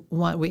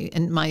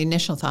and my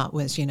initial thought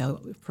was,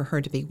 for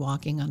her to be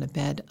walking on a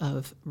bed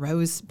of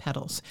rose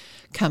petals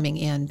coming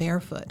in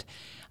barefoot.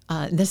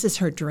 This is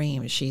her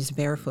dream. She's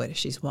barefoot.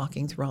 She's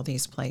walking through all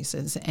these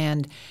places.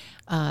 And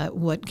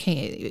what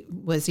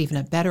was even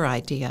a better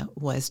idea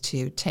was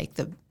to take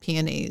the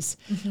peonies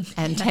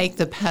and take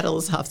the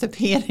petals off the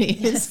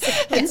peonies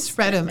and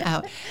spread them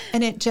out.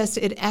 And it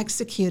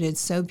executed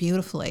so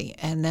beautifully.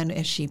 And then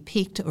as she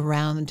peeked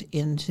around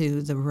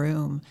into the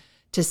room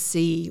to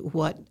see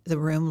what the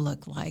room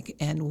looked like,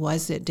 and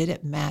did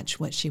it match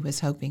what she was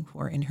hoping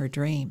for in her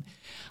dream?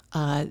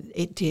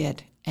 It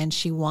did. And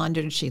she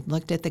wandered, she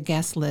looked at the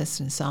guest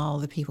list and saw all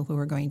the people who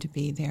were going to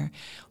be there,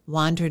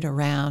 wandered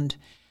around,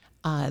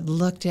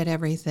 looked at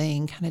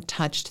everything, kind of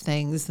touched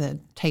things, the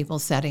table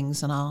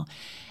settings and all,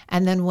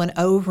 and then went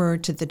over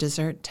to the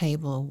dessert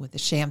table with the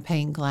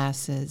champagne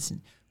glasses and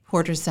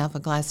poured herself a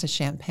glass of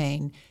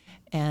champagne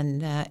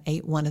and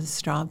ate one of the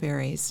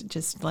strawberries,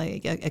 just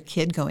like a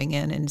kid going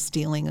in and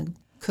stealing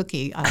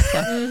cookie off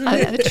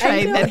a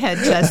tray that had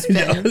just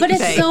been But it's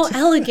baked. so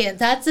elegant.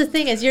 That's the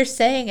thing, as you're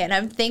saying it,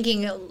 I'm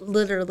thinking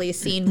literally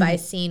scene by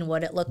scene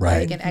what it looked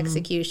like in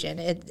execution.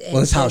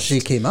 That's how she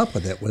came up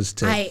with it, was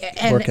to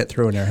work it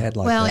through in her head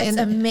like that. It's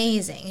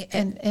amazing.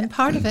 And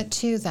part of it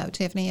too, though,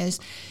 Tiffany, is,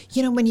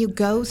 when you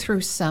go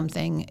through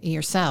something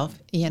yourself,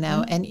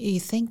 and you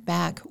think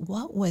back,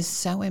 what was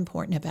so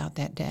important about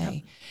that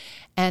day?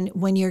 And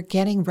when you're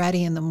getting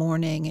ready in the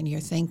morning and you're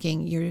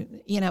thinking,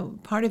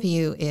 part of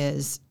you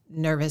is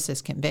nervous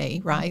as can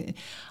be, right?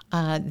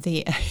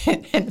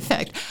 In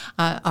fact,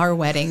 our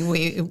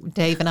wedding,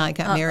 Dave and I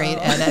got married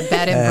at a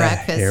bed and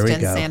breakfast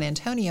in San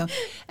Antonio,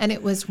 and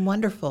it was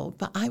wonderful.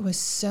 But I was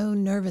so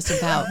nervous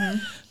about.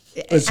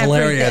 It's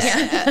hilarious.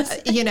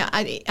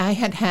 I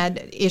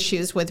had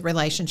issues with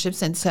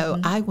relationships, and so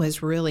I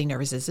was really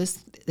nervous. Is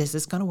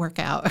this going to work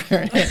out?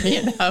 Which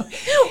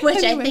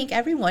I think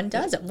everyone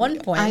does at one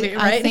point, right?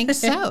 I think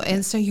so.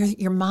 And so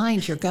your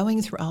mind, you're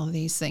going through all of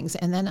these things,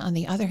 and then on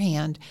the other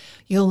hand,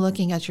 you're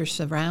looking at your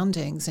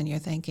surroundings, and you're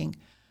thinking,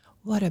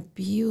 what a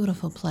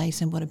beautiful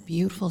place and what a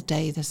beautiful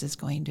day this is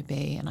going to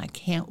be, and I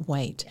can't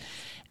wait.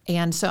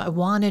 And so I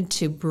wanted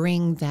to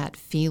bring that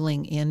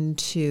feeling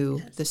into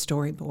the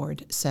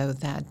storyboard so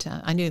that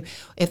I knew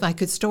if I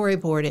could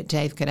storyboard it,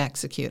 Dave could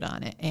execute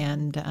on it.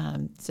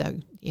 And so,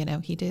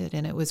 he did,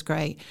 and it was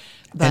great.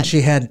 But, and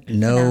she had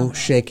no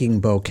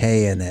shaking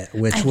bouquet in it,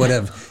 which would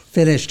have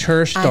finished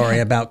her story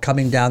about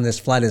coming down this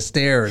flight of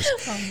stairs.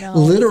 Oh, no.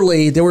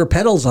 Literally, there were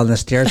petals on the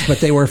stairs, but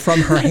they were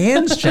from her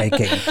hands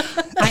shaking.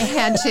 I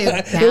had to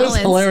It was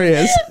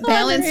hilarious.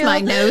 balance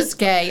my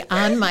nosegay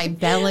on my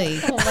belly.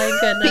 Oh my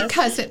goodness!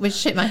 Because it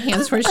was my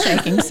hands were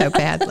shaking so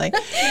badly.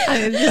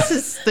 This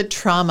is the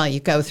trauma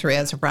you go through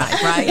as a bride,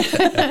 right?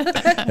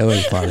 It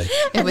was funny.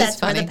 And that's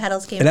funny. where the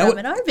petals came from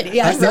in our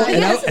video.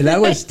 And I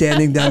was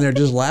standing down there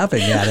just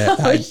laughing at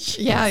it.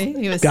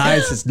 He was.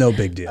 Guys, it's no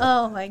big deal.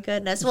 Oh my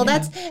goodness. Well,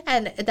 that's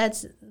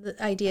the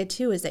idea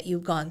too, is that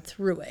you've gone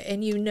through it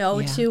and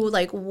too,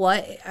 like,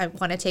 what I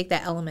want to take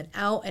that element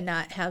out and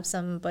not have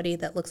somebody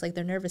that looks like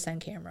they're nervous on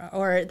camera,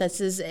 or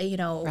this is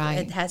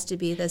it has to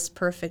be this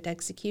perfect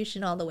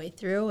execution all the way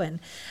through. And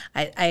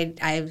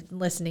I'm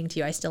listening to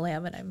you, I still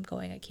am, and I'm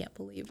going, I can't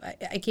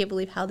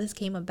believe how this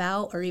came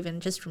about, or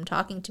even just from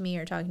talking to me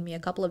a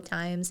couple of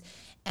times,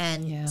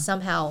 and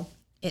somehow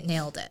it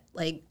nailed it.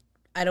 Like,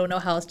 I don't know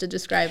how else to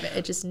describe it.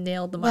 It just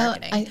nailed the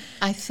marketing. Well,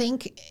 I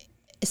think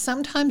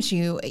sometimes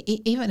you,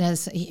 even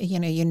as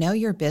you know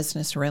your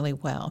business really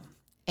well,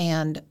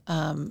 and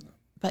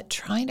but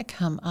trying to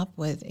come up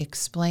with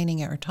explaining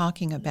it or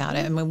talking about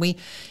it. I mean,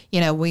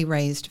 we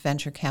raised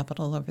venture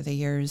capital over the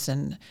years,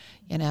 and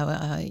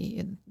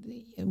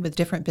with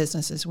different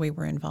businesses we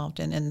were involved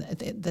in, and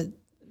the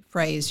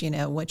phrase,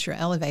 what's your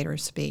elevator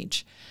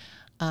speech?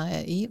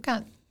 You've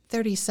got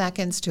 30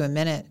 seconds to a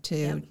minute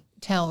to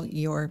tell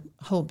your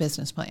whole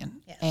business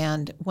plan. Yes.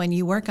 And when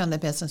you work on the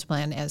business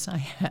plan, as I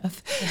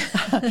have,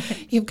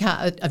 you've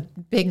got a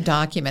big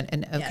document,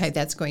 and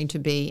that's going to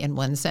be in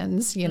one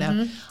sentence,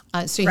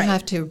 so you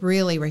have to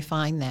really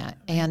refine that,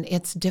 and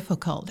it's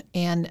difficult.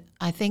 And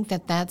I think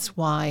that's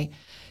why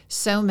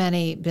so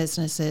many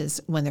businesses,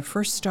 when they're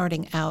first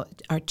starting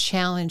out, are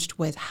challenged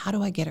with, how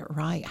do I get it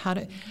right?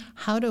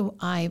 How do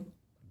I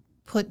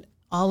put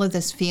all of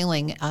this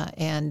feeling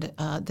and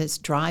this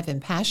drive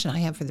and passion I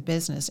have for the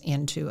business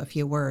into a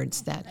few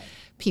words that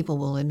people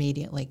will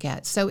immediately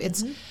get. So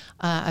it's,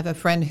 I have a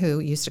friend who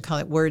used to call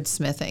it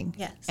wordsmithing.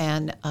 Yes.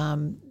 And,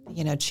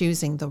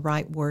 choosing the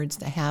right words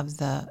that have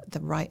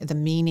the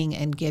meaning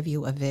and give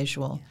you a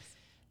visual.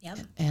 Yes.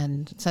 Yep.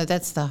 And so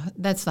that's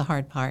the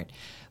hard part.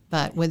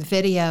 But with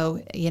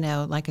video,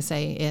 like I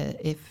say,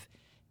 if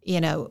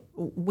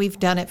we've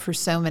done it for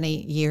so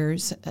many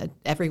years,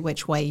 every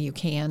which way you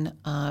can.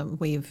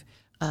 We've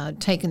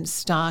taken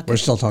stock. We're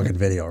still talking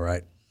video,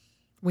 right?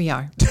 We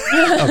are.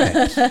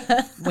 Okay.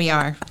 We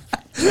are,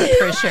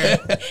 for sure.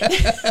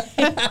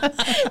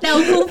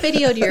 Now, who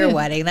videoed your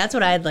wedding? That's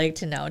what I'd like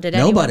to know. Did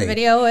Nobody. anyone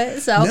video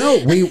it? So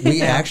no,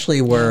 we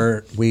actually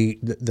were.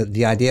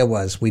 The idea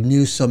was, we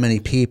knew so many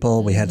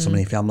people. We had so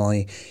many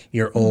family.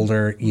 You're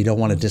older. You don't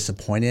want to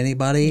disappoint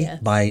anybody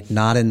by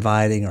not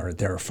inviting, or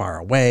they're far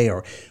away,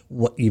 or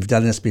what, you've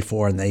done this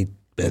before and they've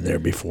been there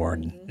before.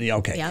 And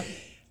okay. Yep.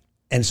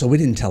 And so we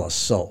didn't tell a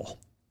soul.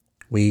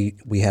 We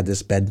had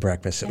this bed and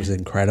breakfast. It was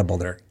incredible.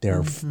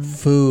 Their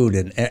food,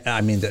 and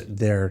I mean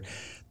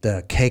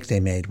the cake they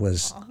made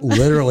was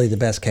literally the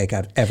best cake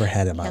I've ever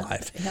had in my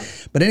life. Yep.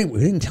 But anyway, we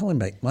didn't tell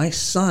anybody. My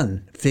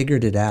son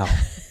figured it out.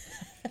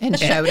 And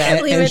showed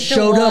up. And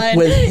showed up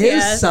with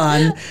his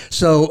son.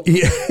 So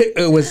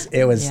it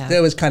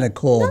was kind of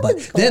cool.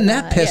 Nothing's but then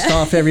that pissed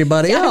off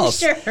everybody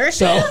else. I'm sure.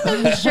 So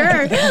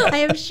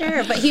I am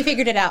sure. But he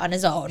figured it out on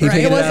his own, right?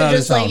 It wasn't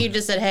just like you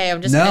just said, "Hey,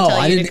 I'm just going to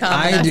tell you to come."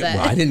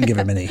 I didn't give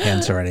him any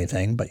hints or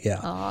anything, but yeah.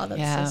 Oh,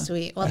 that's so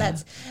sweet. Well,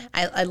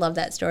 I love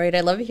that story, and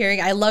I love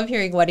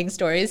hearing wedding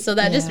stories. So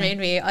that just made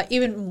me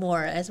even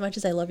more. As much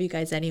as I love you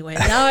guys anyway,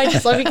 now I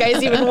just love you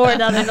guys even more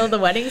now that I know the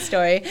wedding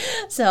story.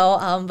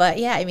 So, but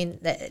yeah, I mean,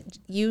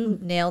 you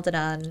nailed it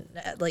on,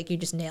 like you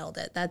just nailed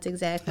it. That's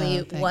exactly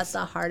what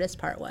the hardest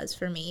part was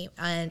for me.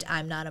 And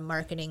I'm not a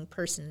marketing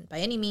person by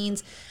any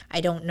means.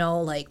 I don't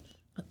know like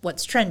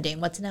what's trending,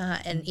 what's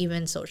not, and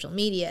even social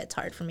media, it's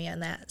hard for me in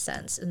that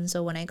sense. And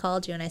so when I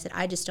called you and I said,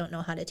 I just don't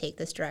know how to take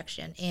this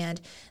direction, and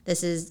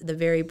this is the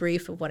very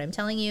brief of what I'm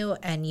telling you,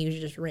 and you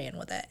just ran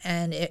with it.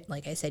 And it,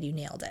 like I said, you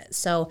nailed it.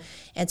 So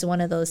it's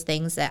one of those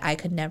things that I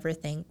could never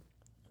think,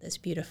 this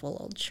beautiful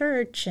old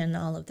church and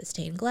all of the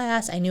stained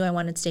glass. I knew I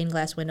wanted stained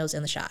glass windows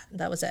in the shot.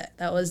 That was it.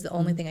 That was the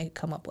only thing I could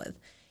come up with.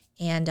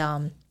 And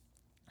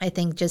I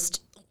think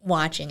just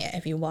watching it,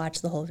 if you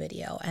watch the whole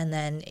video and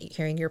then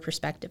hearing your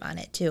perspective on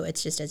it too,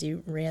 it's just as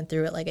you ran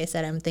through it, like I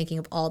said, I'm thinking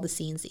of all the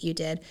scenes that you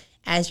did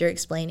as you're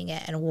explaining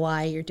it and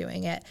why you're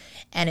doing it,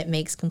 and it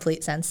makes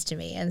complete sense to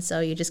me. And so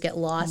you just get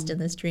lost in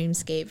this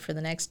dreamscape for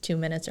the next 2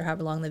 minutes or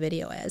however long the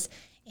video is.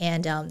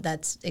 And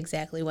that's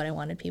exactly what I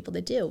wanted people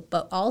to do,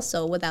 but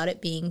also without it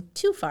being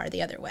too far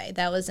the other way.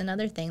 That was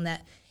another thing,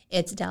 that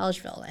it's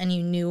Dollarville, and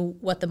you knew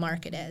what the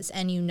market is,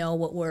 and you know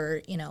what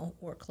we're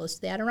close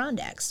to the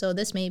Adirondacks. So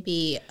this may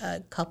be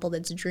a couple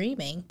that's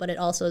dreaming, but it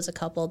also is a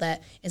couple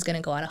that is going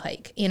to go on a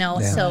hike,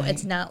 So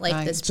it's not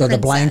like this So princess.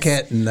 the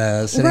blanket and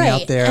the sitting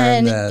out there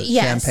and the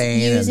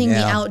champagne. Using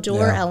the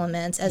outdoor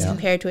elements as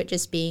compared to it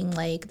just being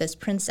like this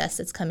princess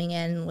that's coming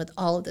in with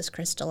all of this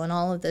crystal and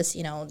all of this,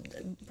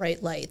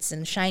 bright lights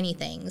and shiny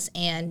things,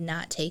 and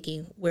not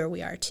taking where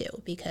we are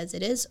too, because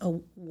it is a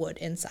wood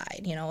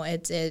inside,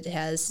 it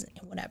has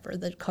whatever.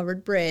 The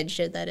covered bridge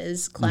that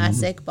is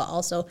classic, but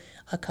also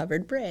a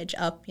covered bridge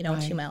up,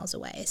 2 miles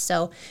away.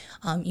 So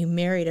you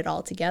married it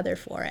all together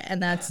for it, and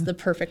that's the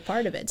perfect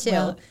part of it too.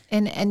 Well,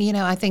 and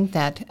I think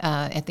that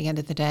at the end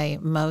of the day,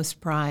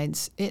 most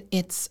brides,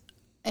 it's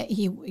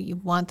you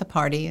want the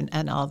party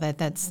and all that.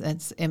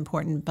 That's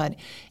important, but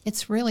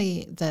it's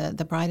really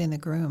the bride and the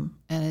groom,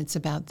 and it's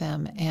about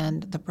them.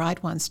 And the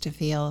bride wants to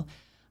feel.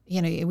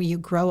 You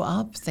grow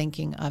up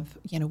thinking of,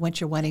 what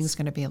your wedding's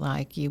going to be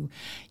like. You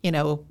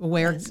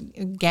wear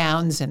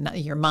gowns and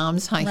your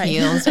mom's high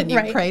heels, and you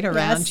parade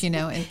around,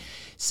 And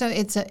so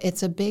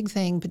it's a big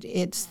thing, but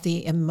it's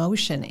the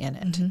emotion in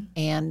it.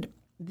 And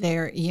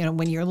there,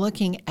 when you're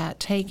looking at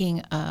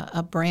taking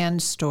a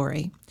brand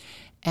story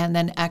and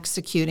then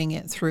executing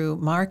it through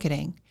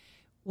marketing,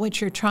 what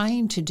you're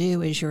trying to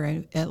do is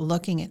you're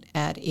looking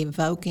at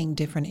evoking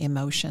different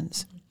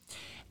emotions.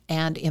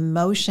 And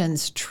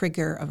emotions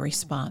trigger a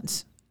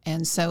response.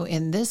 And so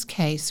in this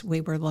case, we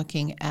were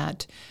looking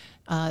at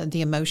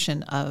the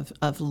emotion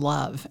of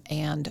love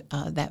and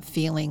that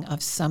feeling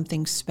of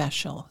something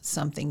special,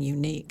 something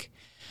unique.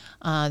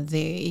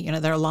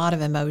 There are a lot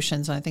of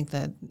emotions. I think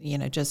that,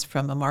 just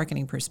from a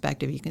marketing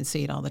perspective, you can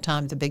see it all the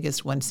time. The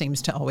biggest one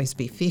seems to always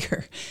be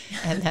fear,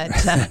 and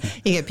that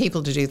you get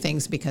people to do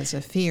things because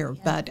of fear.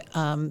 Yeah.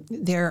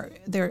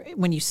 But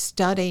when you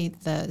study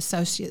the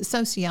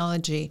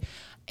sociology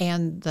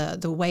and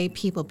the way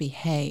people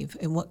behave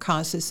and what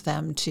causes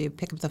them to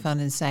pick up the phone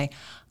and say,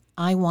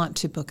 I want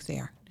to book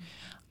there.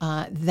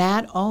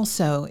 That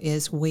also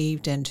is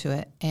weaved into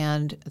it.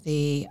 And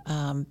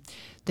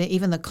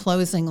even the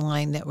closing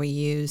line that we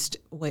used,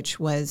 which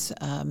was,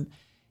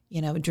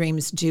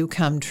 dreams do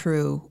come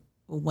true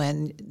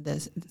when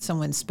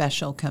someone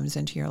special comes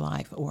into your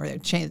life, or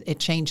it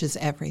changes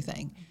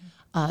everything.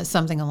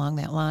 Something along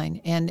that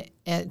line. And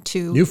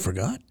You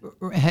forgot?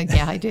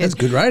 Yeah, I did. That's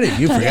good writing.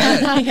 You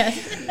forgot.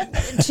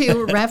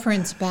 To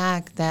reference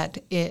back that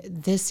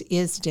this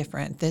is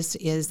different. This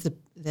is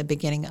the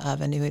beginning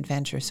of a new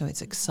adventure, so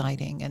it's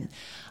exciting.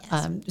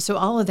 And so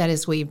all of that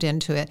is weaved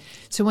into it.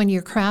 So when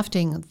you're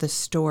crafting the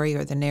story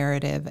or the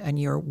narrative and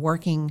you're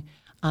working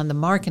on the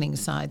marketing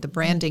side, the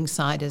branding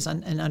side is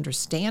an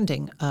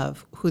understanding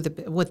of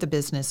what the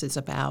business is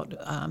about,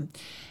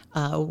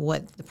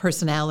 what the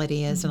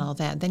personality is and all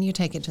that. Then you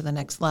take it to the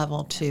next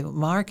level to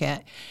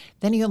market.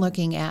 Then you're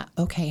looking at,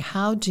 okay,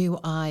 how do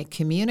I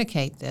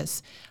communicate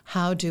this?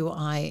 How do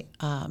I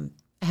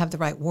have the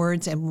right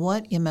words, and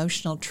what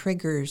emotional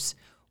triggers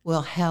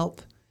will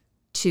help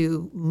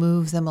to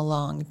move them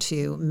along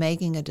to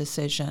making a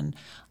decision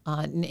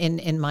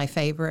in my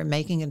favor, and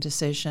making a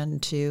decision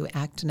to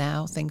act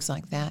now, things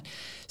like that.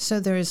 So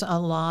there's a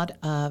lot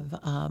of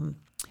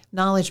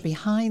knowledge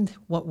behind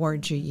what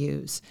words you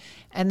use.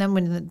 And then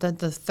when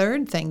the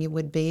third thing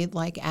would be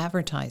like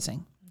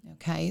advertising.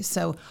 Okay,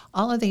 so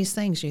all of these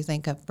things, you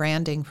think of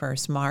branding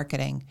first,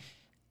 marketing,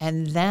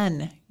 and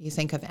then you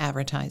think of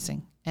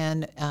advertising.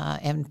 And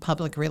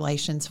public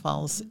relations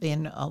falls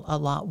in a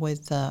lot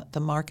with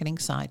the marketing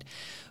side.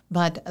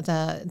 But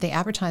the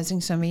advertising,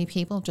 so many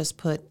people just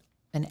put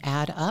an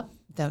ad up,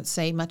 don't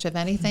say much of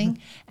anything,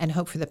 and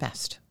hope for the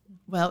best.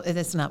 Well,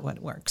 that's not what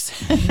works.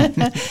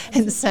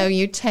 And so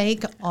you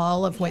take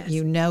all of what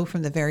you know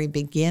from the very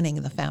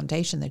beginning, the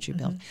foundation that you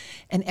built,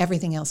 and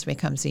everything else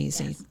becomes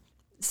easy. Yes.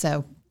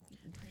 So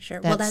sure.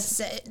 Well, that's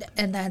it.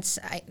 And that's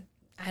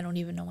I don't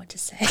even know what to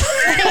say.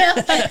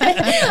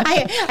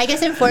 I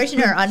guess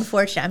unfortunate or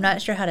unfortunate. I'm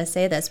not sure how to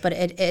say this, but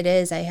it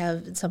is. I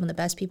have some of the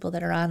best people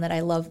that are on that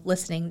I love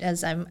listening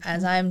as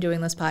I'm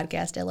doing this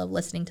podcast. I love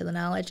listening to the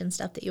knowledge and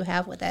stuff that you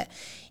have with it.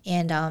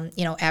 And,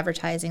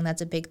 advertising,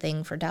 that's a big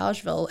thing for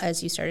Dolgeville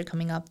as you started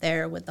coming up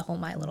there with the whole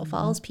My Little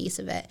Falls piece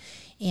of it.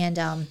 And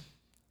I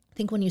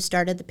think when you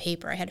started the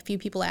paper, I had a few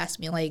people ask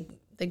me, like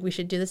we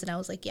should do this, and I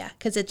was like, yeah,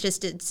 because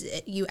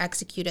you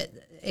execute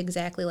it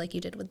exactly like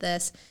you did with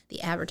this, the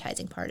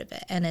advertising part of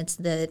it, and it's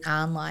the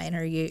online,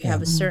 or you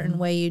have a certain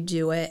way you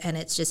do it, and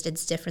it's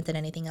different than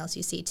anything else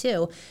you see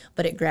too,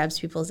 but it grabs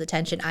people's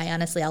attention.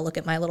 I'll look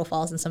at My Little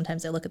Falls, and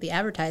sometimes I look at the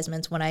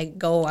advertisements when I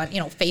go on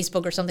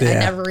Facebook or something. I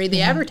never read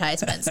the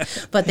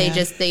advertisements, but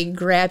they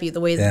grab you the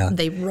way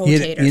they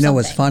rotate. You know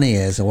what's funny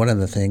is one of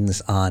the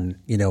things on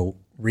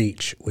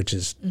reach, which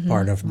is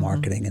part of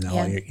marketing and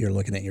all. You're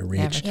looking at your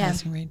reach.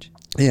 Advertising reach.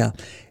 Yeah.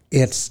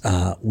 It's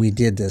we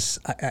did this.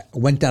 I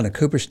went down to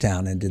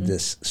Cooperstown and did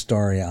this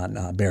story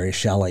on Barry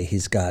Shelley.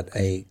 He's got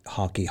a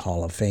Hockey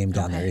Hall of Fame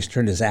down there. He's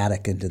turned his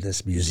attic into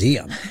this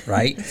museum,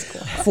 right?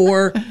 Cool.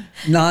 For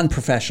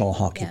non-professional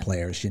hockey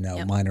players,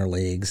 minor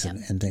leagues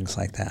and things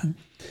like that.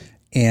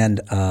 And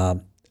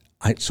I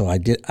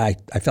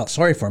felt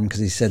sorry for him because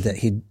he said that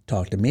he'd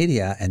talked to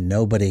media and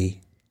nobody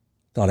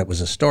thought it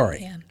was a story.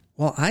 Yeah.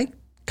 Well, I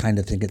kind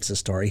of think it's a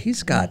story.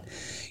 He's got,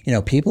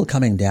 people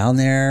coming down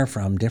there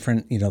from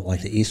different,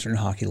 like the Eastern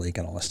Hockey League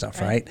and all this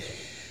stuff, right?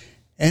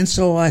 And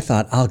so I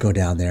thought I'll go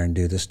down there and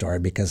do the story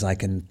because I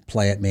can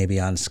play it maybe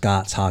on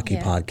Scott's hockey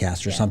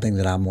podcast or something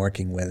that I'm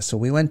working with. So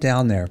we went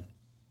down there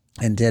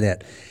and did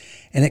it,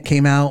 and it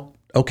came out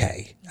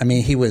okay. I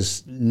mean, he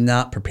was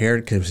not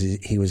prepared because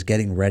he was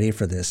getting ready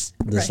for this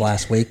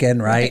last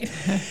weekend, right?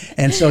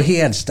 And so he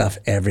had stuff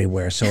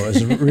everywhere. So it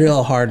was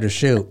real hard to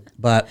shoot,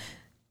 but.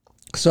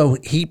 So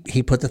he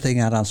put the thing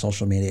out on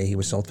social media. He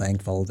was so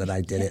thankful that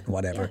I did it and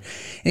whatever. And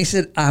he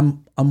said,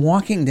 I'm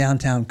walking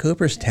downtown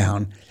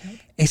Cooperstown.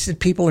 He said,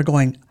 people are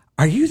going,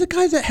 are you the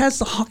guy that has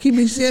the hockey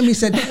museum? He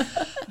said,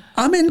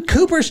 I'm in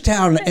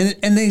Cooperstown.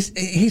 And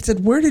he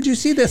said, where did you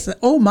see this?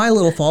 Oh, My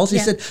Little Falls. He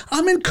said,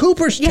 I'm in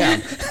Cooperstown. Yeah.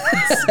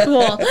 That's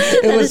cool.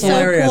 It was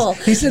hilarious. So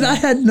cool. He said, I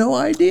had no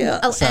idea.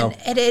 Oh, so.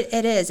 And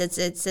it is.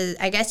 It's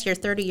I guess your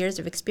 30 years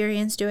of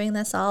experience doing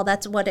this all,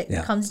 that's what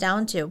it comes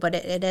down to. But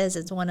it is.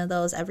 It's one of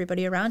those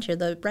everybody around here,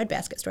 the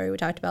breadbasket story we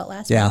talked about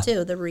last week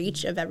too, the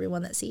reach of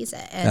everyone that sees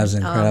it. And, that was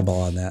incredible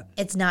on that.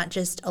 It's not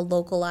just a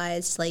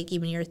localized, like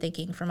even you're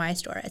thinking for my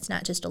store, it's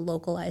not just a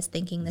localized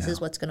thinking this is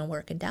what's going to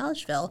work in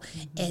Dolgeville.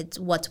 It's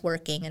what's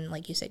working. And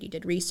like you said, you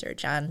did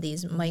research on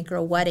these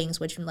micro weddings,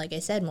 which, like I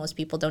said, most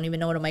people don't even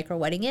know what a micro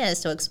wedding is.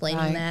 So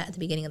explaining that at the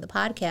beginning of the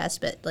podcast,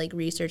 but like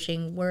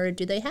researching where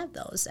do they have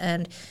those?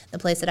 And the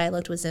place that I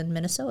looked was in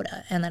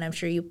Minnesota. And then I'm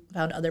sure you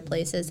found other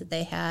places that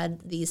they had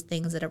these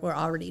things that were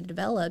already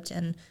developed.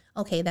 And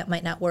okay, that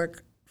might not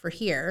work for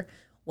here.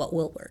 What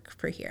will work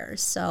for here?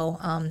 So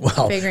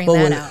figuring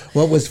that out.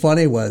 What was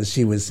funny was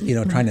she was,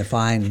 trying to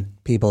find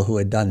people who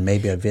had done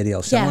maybe a video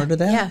similar to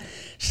that. Yeah.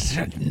 She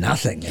said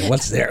nothing. And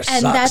what's there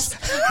and sucks.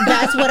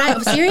 That's what I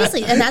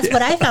seriously, and that's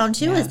what I found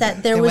too is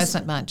that there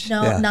wasn't much.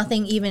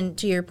 Nothing even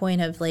to your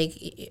point of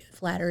like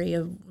flattery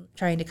of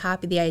trying to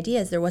copy the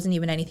ideas. There wasn't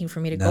even anything for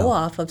me to go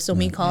off of. So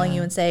me calling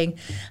you and saying,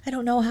 I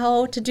don't know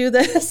how to do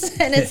this,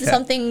 and it's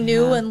something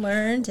new and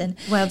learned. And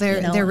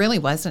there really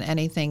wasn't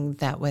anything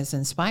that was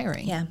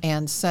inspiring. Yeah.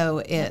 And so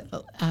it,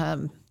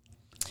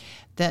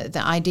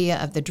 the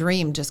idea of the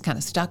dream just kind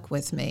of stuck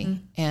with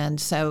me,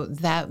 and so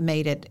that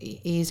made it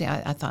easy.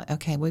 I thought,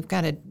 okay, we've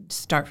got to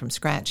start from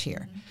scratch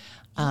here.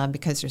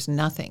 Because there's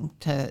nothing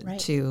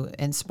to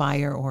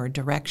inspire or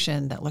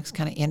direction that looks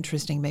kind of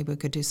interesting. Maybe we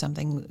could do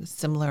something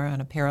similar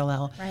on a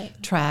parallel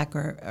track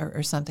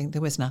or something.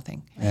 There was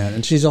nothing. Yeah,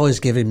 and she's always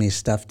giving me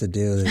stuff to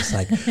do. It's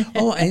like,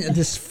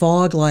 this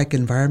fog-like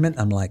environment.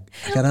 I'm like,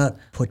 I gotta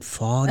put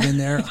fog in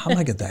there.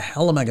 The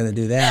hell am I gonna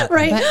do that?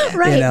 Right.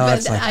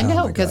 It's like, I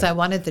know because I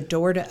wanted the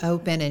door to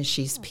open and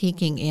she's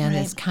peeking in.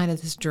 It's kind of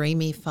this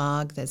dreamy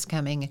fog that's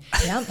coming.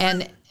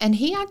 Yep. And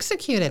he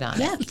executed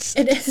on it.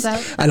 It is. So,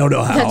 I don't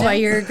know how. That's why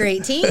you're a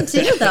great team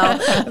too, though.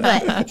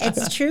 But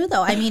it's true,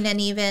 though. I mean,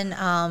 and even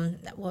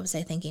what was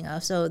I thinking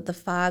of? So the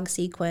fog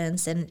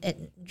sequence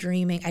and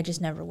dreaming. I just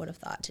never would have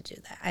thought to do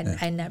that.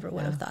 I never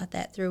would have thought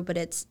that through. But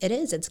it's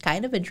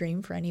kind of a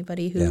dream for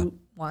anybody who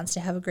wants to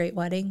have a great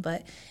wedding,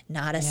 but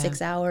not a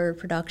 6-hour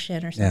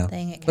production or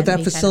something. Yeah. But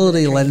that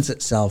facility lends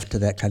itself to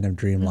that kind of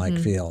dreamlike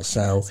feel.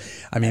 So,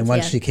 I mean,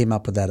 once she came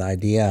up with that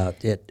idea,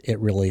 it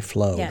really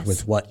flowed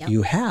with what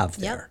you have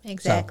there. Yep,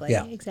 exactly.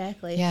 So,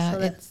 exactly. Yeah,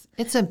 so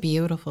it's a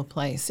beautiful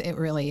place. It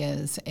really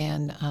is.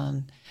 And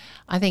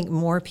I think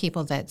more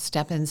people that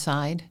step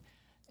inside,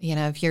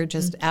 if you're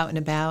just out and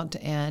about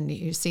and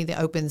you see the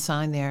open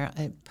sign there,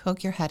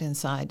 poke your head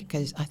inside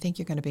because I think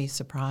you're going to be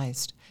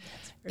surprised.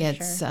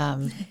 It's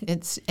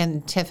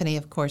and Tiffany,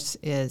 of course,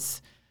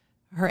 is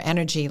her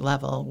energy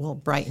level will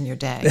brighten your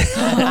day.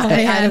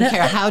 I don't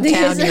care how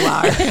down you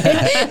are.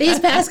 These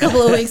past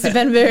couple of weeks have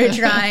been very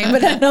trying,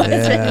 but I know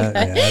it's been good.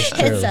 That's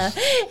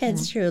true.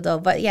 It's true though.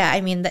 But yeah, I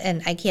mean,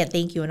 and I can't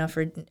thank you enough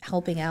for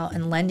helping out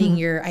and lending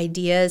your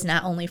ideas,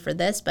 not only for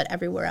this, but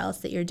everywhere else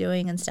that you're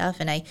doing and stuff.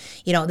 And I,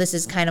 this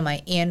is kind of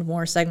my and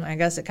more segment. I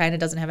guess it kind of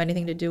doesn't have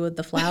anything to do with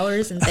the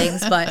flowers and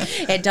things, but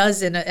it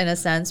does in a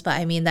sense. But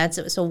I mean,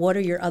 so what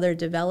are your other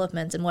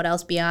developments and what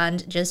else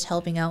beyond just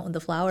helping out with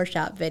the flower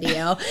shop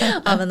video?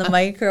 And the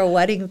micro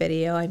wedding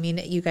video. I mean,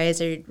 you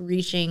guys are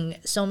reaching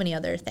so many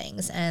other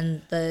things,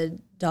 and the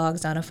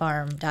Dogs on a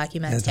Farm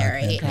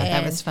documentary. Yeah,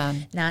 that was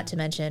fun. Not to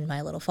mention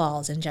My Little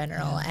Falls in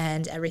general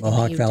and everything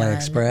Mohawk that you've Valley done.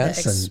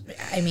 Express.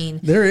 I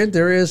mean,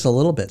 there is a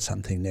little bit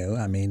something new.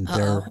 I mean,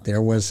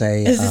 there was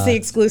a. Is this the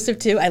exclusive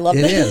too? I love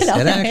it. It Is. It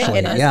actually,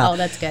 it is. yeah. Oh,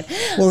 that's good.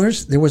 Well,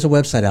 there was a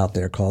website out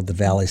there called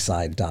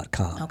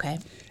thevallyside.com. Okay.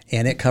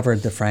 And it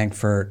covered the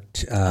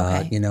Frankfort,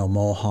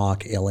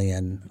 Mohawk,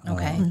 Ilion,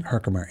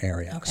 Herkimer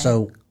area. Okay.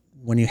 So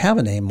when you have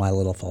a name, My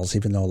Little Falls,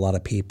 even though a lot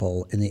of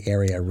people in the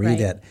area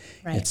read it,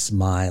 it's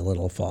My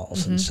Little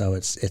Falls. And so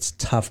it's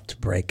tough to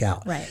break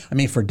out. Right. I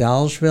mean, for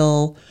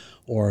Dolgeville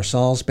or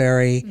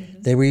Salisbury,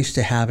 they were used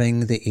to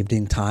having the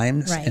evening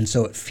times, and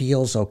so it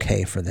feels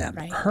okay for them.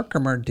 Right.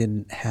 Herkimer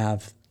didn't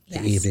have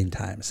the evening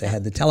times. They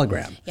had the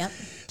Telegram. Yep.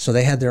 So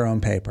they had their own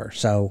paper.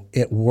 So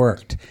it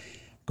worked.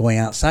 Going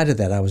outside of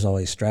that, I was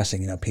always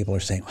stressing, people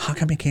are saying, how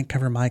come you can't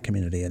cover my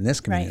community and this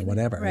community,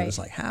 whatever. And it was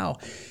like, how?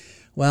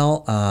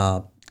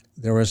 Well,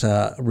 there was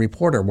a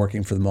reporter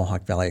working for the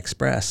Mohawk Valley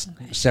Express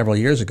several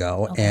years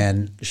ago,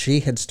 and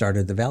she had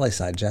started the Valley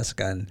Side,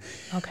 Jessica. And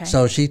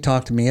so she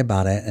talked to me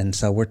about it, and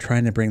so we're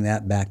trying to bring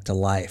that back to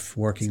life,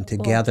 working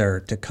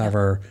together to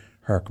cover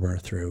Herkimer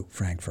through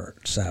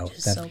Frankfort. So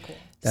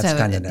that's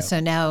kind of new. So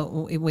now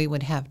we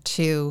would have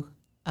two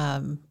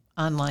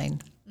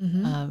online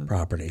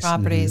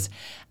properties.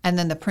 And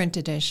then the print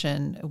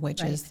edition,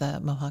 which is the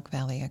Mohawk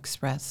Valley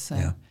Express.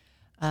 So,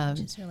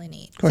 which is really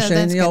neat. Of course, So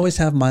and that's you good. always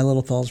have My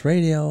Little Falls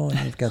Radio, and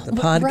you've got the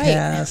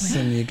podcasts,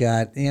 and you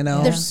got,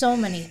 There's so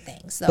many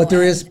things, though. But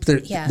there's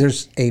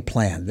a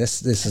plan.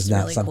 This is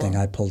not really something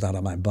cool. I pulled out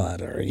of my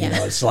butt, or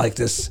it's like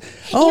this.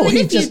 Oh, he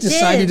if you just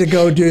decided did. to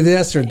go do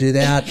this or do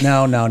that.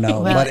 No.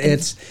 But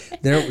it's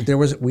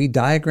we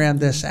diagrammed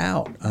this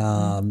out.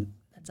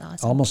 That's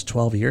awesome. Almost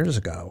 12 years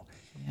ago,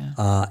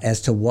 as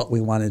to what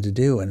we wanted to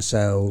do, and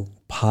so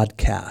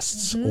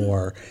podcasts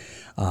or.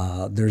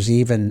 There's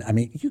even,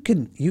 you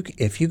can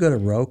if you go to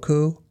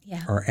Roku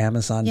or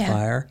Amazon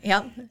Fire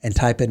and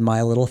type in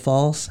My Little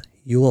Falls,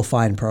 you will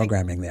find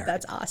programming there.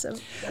 That's awesome.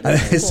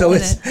 So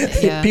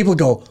people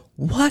go,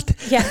 what?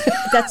 Yeah,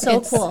 that's so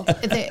cool.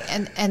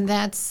 And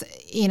that's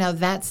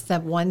that's the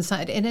one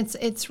side, and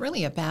it's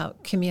really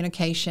about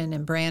communication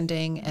and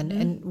branding,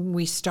 and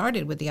we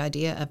started with the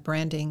idea of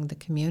branding the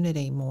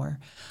community more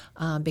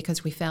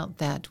because we felt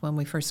that when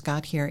we first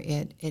got here,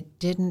 it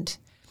didn't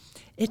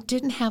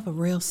have a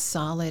real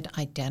solid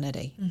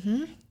identity,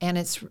 and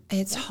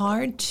it's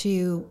hard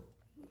to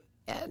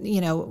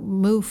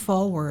move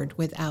forward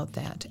without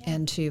that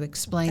and to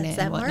explain it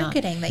that and whatnot.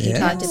 Marketing that you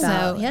talked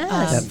about. So,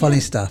 that funny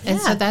stuff. And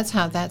so that's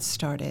how that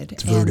started.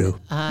 It's voodoo.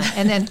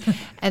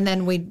 And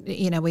then we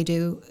we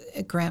do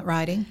grant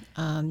writing,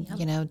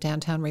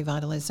 downtown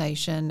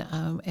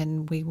revitalization,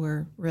 and we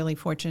were really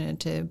fortunate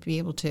to be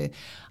able to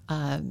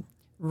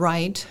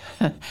write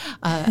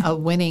a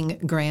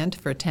winning grant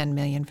for $10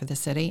 million for the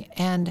city.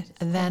 And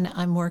then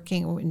I'm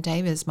working,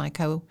 Dave is my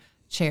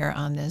co-chair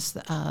on this,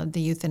 the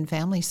Youth and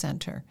Family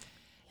Center.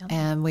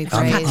 And we've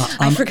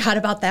raised... I forgot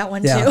about that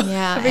one, too.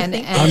 Yeah, and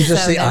I'm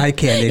just the eye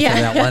candy for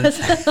that one.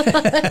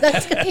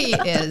 He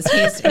is.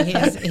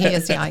 He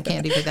is the eye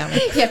candy for that one.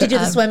 You have to do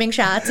the swimming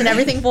shots and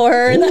everything for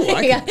her.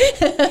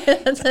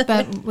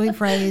 But we've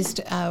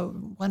raised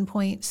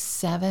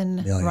 1.7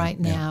 million, right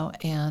now,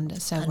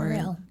 and so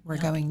Unreal. we're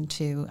going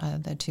to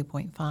the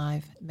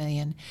 2.5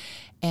 million.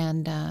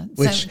 And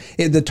which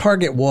the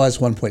target was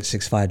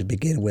 1.65 to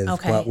begin with,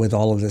 what with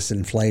all of this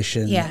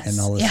inflation and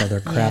all this other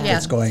crap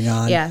that's going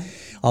on. Yeah.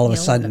 All of a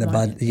sudden,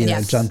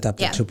 it jumped up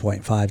to Yeah.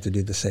 2.5 to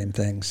do the same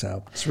thing.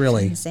 So it's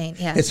really insane.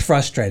 Yeah. It's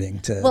frustrating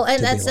to. Well, and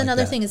to that's be like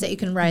another that. thing is that you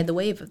can ride the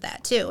wave of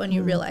that too, and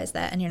you realize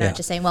that, and you're not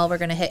just saying, "Well, we're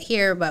going to hit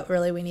here, but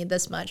really we need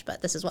this much."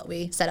 But this is what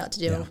we set out to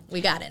do. Yeah.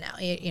 We got it now.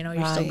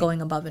 You're still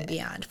going above and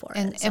beyond for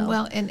it.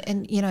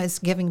 And it's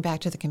giving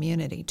back to the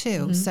community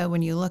too. So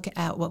when you look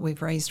at what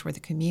we've raised for the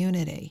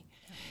community,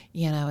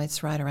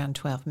 it's right around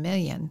 12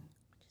 million.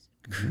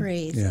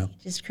 Crazy,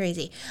 just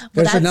crazy.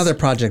 Well, There's another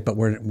project, but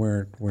we're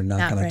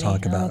not going to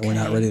talk about it. We're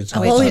not ready to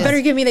talk Well, about you it.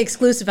 better give me the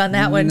exclusive on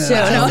that one too.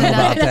 I don't know No.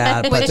 about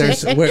that,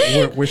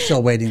 but we're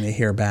still waiting to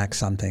hear back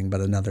something.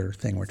 But another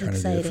thing we're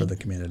trying to do for the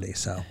community.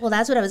 So Well,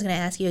 that's what I was going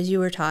to ask you as you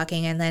were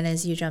talking, and then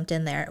as you jumped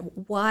in there.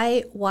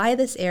 Why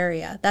this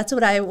area? That's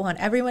what I want.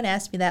 Everyone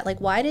asked me that. Like,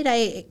 why did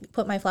I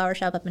put my flower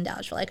shop up in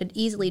Dolgeville? I could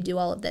easily do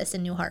all of this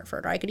in New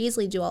Hartford, or I could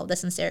easily do all of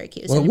this in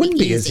Syracuse. well, it It'd wouldn't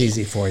be as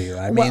easy for you.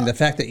 I mean, the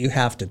fact that you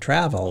have to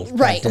travel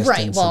that distance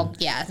Right. Well,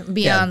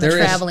 beyond the there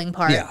is- traveling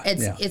part, yeah,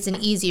 it's an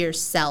easier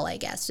sell, I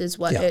guess, is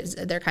what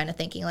they're kind of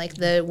thinking. Like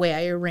the way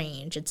I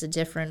arrange, it's a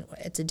different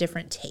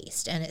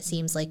taste, and it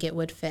seems like it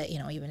would fit,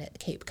 even at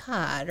Cape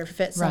Cod or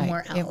fit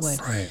somewhere else. It would.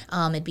 Right.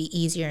 It'd be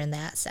easier in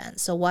that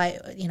sense. So why,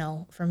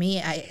 for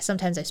me,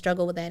 sometimes I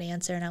struggle with that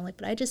answer, and I'm like,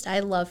 but I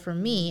love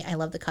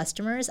the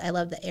customers, I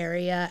love the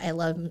area, I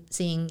love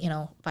seeing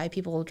 5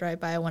 people drive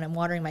by when I'm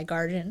watering my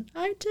garden.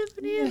 Hi,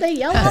 Tiffany, and they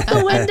yell out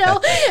the window.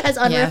 As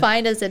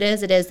unrefined as it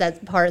is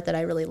that part that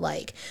I really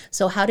like.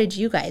 So how did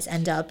you guys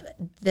end up,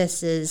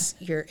 this is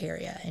your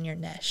area and your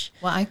niche?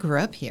 Well, I grew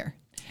up here.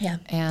 Yeah.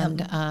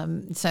 And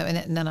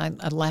and then I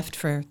left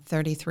for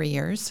 33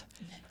 years.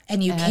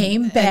 And you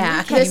came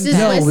back. came This is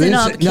back. listen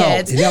up,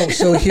 kids. No.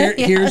 So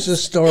here's the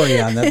story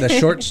on the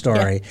short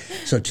story.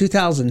 So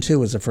 2002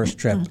 was the first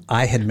trip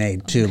I had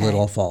made to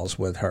Little Falls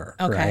with her.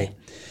 Okay. Right.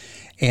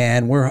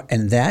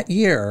 And that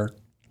year,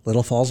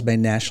 Little Falls made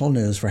national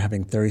news for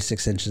having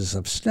 36 inches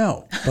of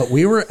snow. But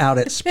we were out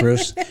at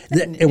Spruce.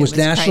 It was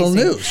national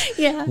crazy. news.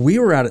 Yeah. We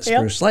were out at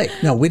Spruce Lake.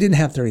 No, we didn't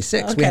have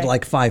 36. We had Okay.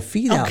 like 5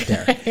 feet out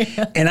there.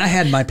 And I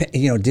had my,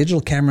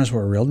 digital cameras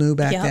were real new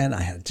back Yep. then.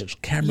 I had a digital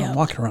camera. I'm Yep.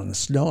 walking around in the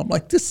snow. I'm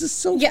like, this is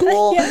so Yeah,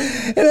 cool.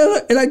 yeah.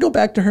 And I go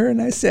back to her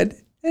and I said,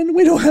 and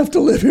we don't have to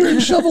live here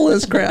and shovel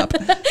this crap.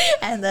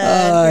 And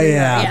then, Oh,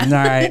 yeah. All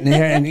right.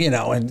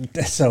 And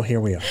so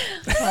here we are.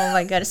 Oh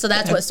my goodness. So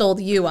that's what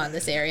sold you on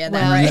this area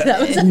then, Well, right? That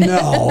was,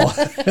 No.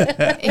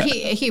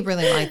 He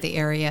really liked the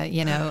area,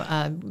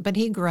 but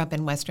he grew up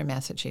in Western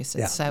Massachusetts,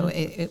 Yeah. so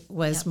it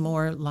was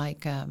more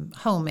like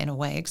home in a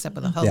way, except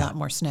with a whole lot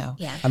more snow.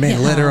 yeah. I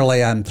mean,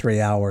 literally, I'm 3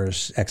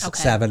 hours. Exit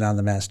Okay. 7 on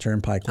the Mass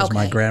Turnpike was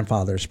my Okay.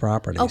 grandfather's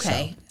property.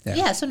 Okay. So,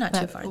 Yeah, so not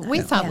too far. Then. We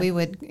thought Yeah. we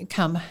would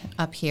come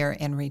up here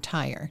and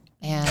retire,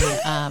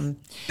 and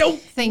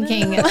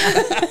thinking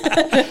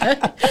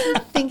that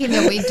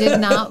we did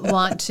not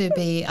want to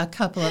be a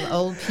couple of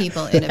old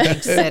people in a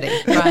big city,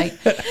 right?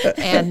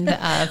 And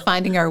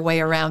finding our way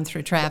around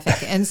through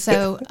traffic. And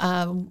so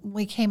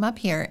we came up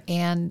here,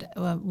 and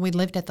we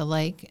lived at the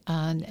lake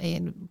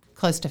in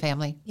close to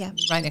family,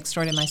 right next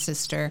door to my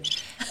sister.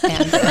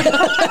 And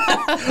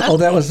Oh,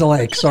 that was the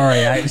lake. Sorry.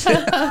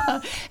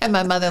 and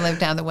my mother lived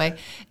down the way.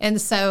 And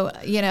so,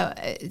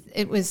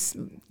 it was,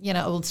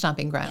 old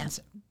stomping grounds.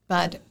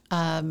 But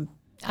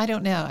I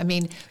don't know. I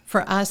mean,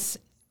 for us,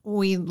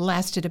 we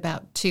lasted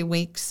about 2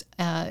 weeks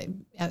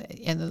and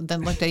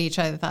then looked at each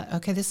other and thought,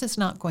 okay, this is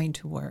not going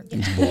to work.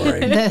 It's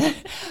boring.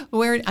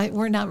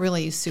 We're not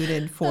really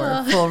suited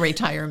for full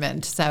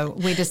retirement. So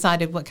we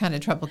decided what kind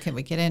of trouble can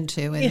we get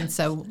into. And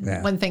so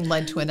one thing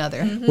led to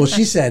another. Well,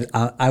 she said,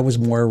 I was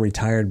more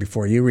retired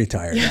before you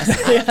retired.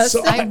 Yes.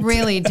 So I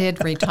really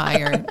did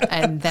retire,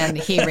 and then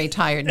he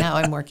retired. Now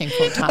I'm working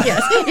full time.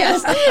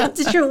 Yes,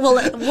 it's true.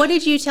 Well, what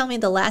did you tell me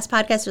the last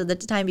podcast or the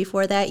time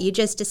before that? You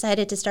just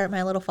decided to start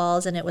My Little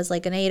Falls, and it was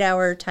like an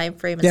 8-hour time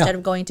frame instead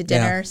of going to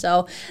dinner. Yeah.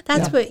 So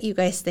that's what you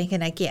guys think,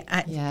 and I can't.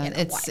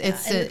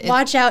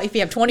 Watch out if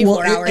you have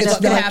 24 hours. it's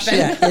That's going to not-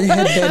 happen.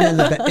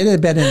 yeah, it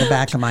had been in the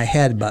back of my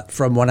head, but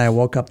from when I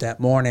woke up that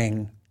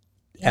morning,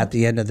 at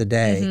the end of the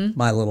day,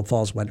 My Little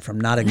Falls went from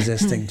not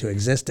existing to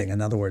existing.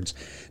 In other words,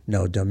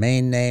 no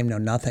domain name, no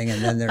nothing.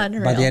 And then by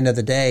Unreal. the end of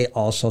the day,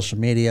 all social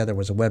media, there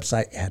was a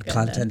website, it had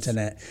content in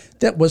it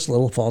that was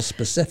Little Falls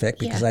specific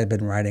because I'd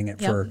been writing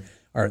it for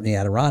Art in the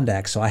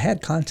Adirondacks. So I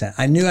had content.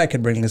 I knew I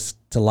could bring this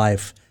to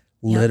life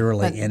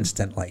literally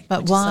instantly.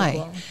 But why?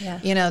 cool.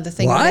 Yeah. The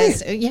thing Why?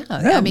 is,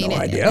 I have no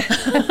idea.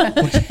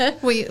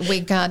 we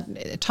got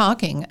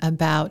talking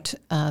about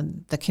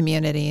the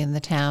community and the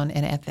town,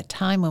 and at the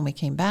time when we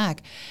came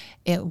back,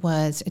 it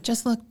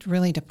just looked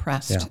really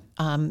depressed,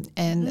 and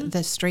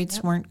the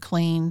streets weren't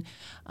clean.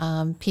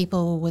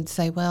 People would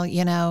say, "Well,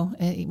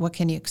 what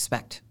can you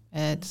expect?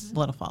 It's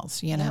Little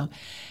Falls,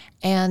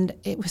 and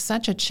it was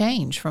such a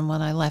change from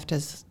when I left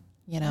as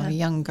a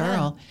young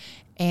girl.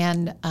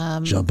 And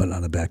Jumping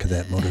on the back of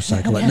that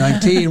motorcycle at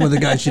 19 with a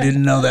guy she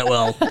didn't know that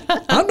well.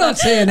 I'm not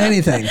saying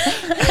anything.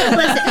 Listen,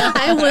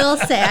 I will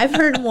say I've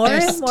heard more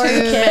There's and more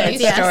too many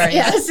kids. stories.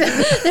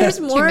 Yes. There's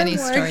more and many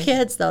more stories.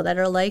 kids though that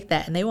are like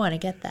that, and they want to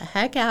get the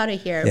heck out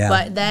of here. Yeah.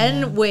 But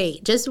then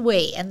just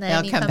wait, and then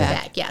They'll you come come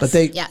back. back. Yes.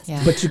 But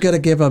yes. but you got to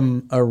give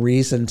them a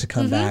reason to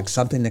come back,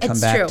 something to come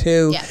It's back true.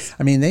 to. Yes.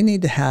 I mean, they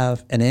need to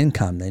have an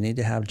income. They need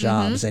to have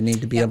jobs. They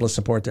need to be able to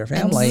support their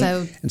family.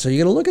 And so you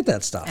got to look at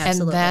that stuff.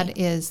 Absolutely. And that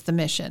is the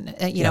mission.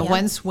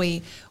 Once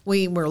we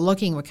were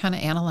looking, we're kind of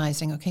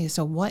analyzing, okay,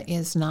 so what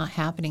is not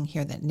happening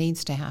here that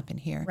needs to happen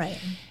here? Right.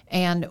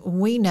 And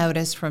we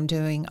noticed from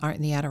doing Art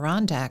in the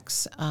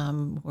Adirondacks,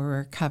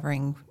 we're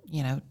covering,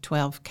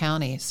 12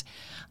 counties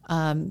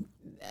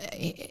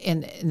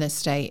in the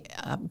state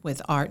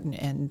with art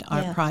and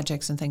art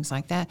projects and things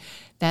like that,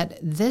 that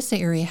this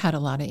area had a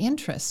lot of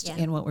interest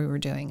in what we were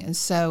doing. And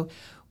so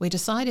we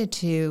decided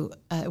to,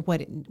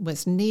 what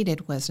was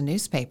needed was a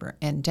newspaper.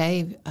 And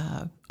Dave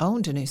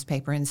owned a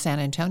newspaper in San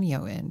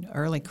Antonio in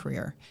early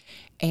career.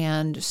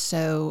 And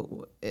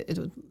so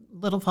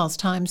Little Falls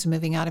Times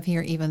moving out of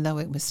here, even though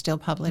it was still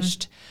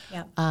published.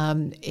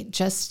 It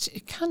just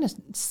kind of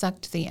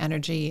sucked the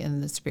energy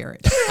and the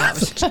spirit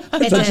out.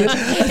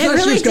 It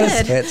really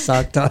did. It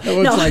sucked. It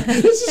was like,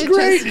 this is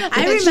great.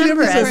 I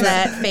remember as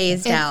that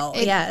phased out.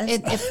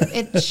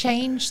 It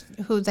changed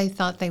who they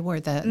thought they were,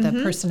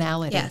 the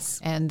personality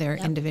and their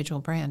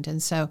individual brand.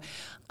 And so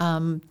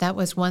that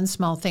was one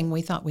small thing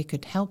we thought we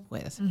could help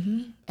with.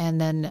 And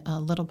then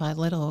little by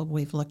little,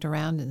 we've looked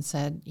around and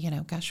said,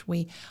 gosh,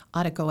 we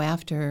ought to go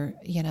after,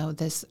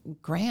 this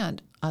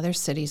grant. Other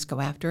cities go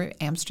after it.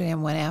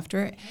 Amsterdam went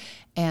after it.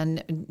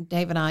 And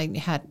Dave and I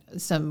had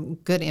some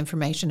good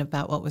information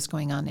about what was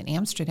going on in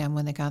Amsterdam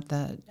when they got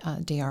the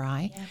DRI.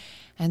 Yeah.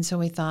 And so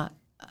we thought,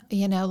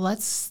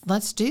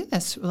 let's do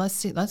this.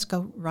 Let's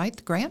go write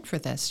the grant for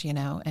this,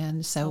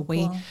 And so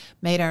we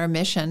made our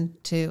mission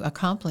to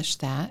accomplish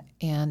that,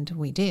 and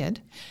we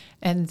did.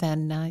 And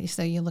then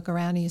so you look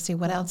around and you see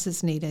what else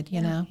is needed,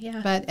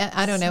 Yeah. But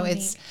I don't know.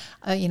 It's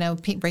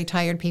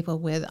retired people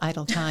with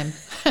idle time.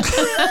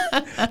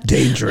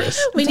 Dangerous.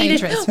 We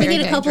need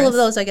a couple of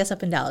those, I guess,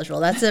 up in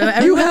Dallasville. That's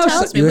everyone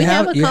tells me we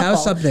have a couple. You have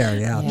some there,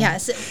 yeah.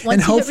 Yes.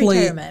 And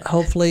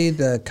hopefully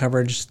the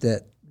coverage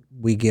that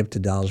we give to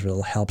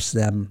Dallasville helps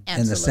them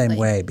in the same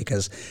way,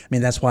 because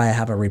that's why I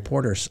have a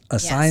reporter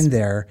assigned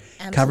there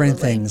covering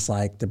things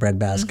like the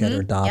breadbasket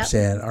or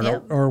Dobson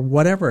or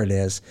whatever it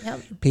is.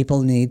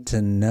 People need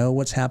to know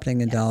what's happening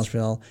in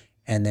Dallasville,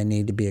 and they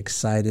need to be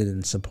excited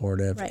and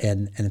supportive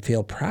and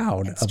feel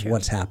proud of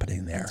what's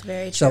happening there. That's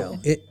very true. So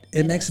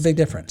it makes a big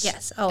difference.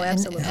 Yes. Oh,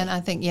 absolutely. And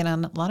I think,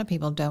 a lot of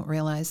people don't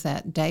realize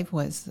that Dave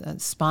was a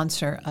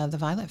sponsor of the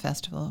Violet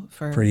Festival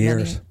for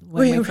years.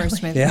 When we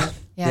first moved here.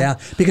 Yeah,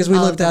 because we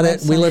lived out at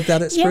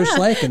Spruce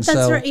Lake, and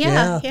so right.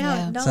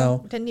 No,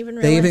 so didn't even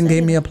realize they even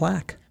gave me a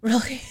plaque.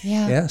 Really?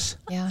 Yeah. Yes.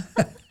 Yeah.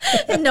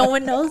 And no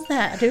one knows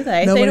that, do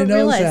they? Nobody they don't knows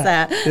realize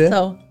that. Yeah.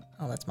 So,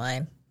 that's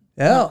mine.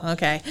 Yeah. Oh,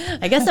 okay.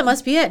 I guess that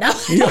must be it. No,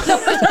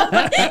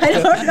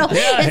 I don't know.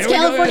 It's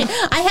California.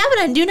 I have it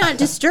on Do Not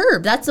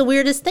Disturb. That's the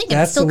weirdest thing.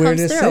 That's it still the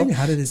weirdest comes through. thing.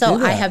 How did it so do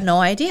that? I have no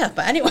idea.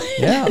 But anyway,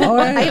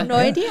 I have no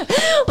idea.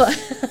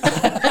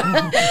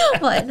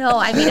 But no,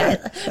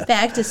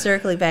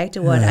 circling back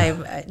to what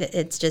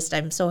it's just,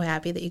 I'm so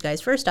happy that you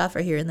guys, first off,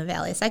 are here in the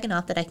Valley. Second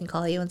off, that I can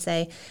call you and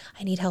say,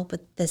 I need help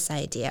with this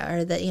idea,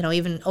 or that,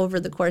 even over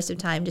the course of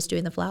time, just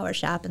doing the flower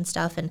shop and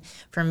stuff. And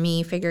for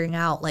me, figuring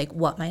out like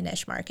what my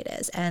niche market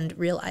is, and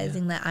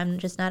realizing that I'm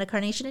just not a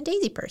carnation and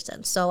daisy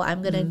person. So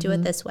I'm going to do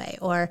it this way,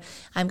 or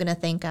I'm going to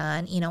think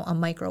on, a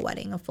micro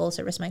wedding, a full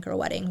service micro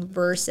wedding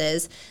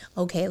versus,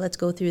 okay, let's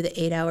go through the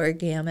 8-hour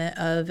gamut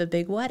of a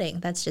big wedding.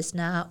 That's just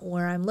not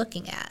where I'm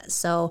looking at.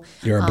 So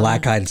you're a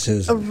black-eyed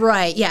Susan.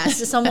 Right. Yes.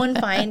 So someone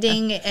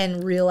finding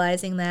and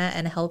realizing that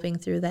and helping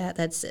through that,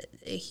 that's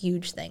a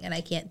huge thing. And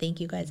I can't thank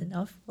you guys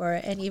enough for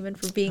it. And even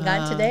for being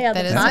on today on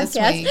the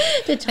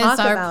podcast to talk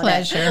about our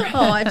pleasure. it.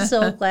 Oh, I'm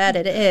so glad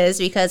it is,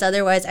 because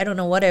otherwise I don't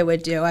know what I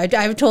would do.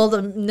 I've told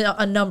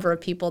a number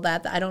of people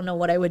that I don't know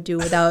what I would do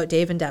without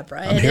Dave and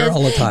Deborah. I'm here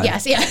all the time.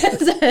 Yes.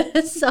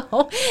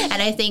 So,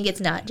 and I think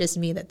it's not just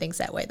me that thinks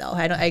that way, though.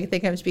 I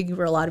think I'm speaking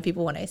for a lot of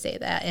people when I say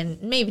that,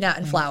 and maybe not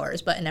in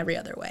flowers, but in every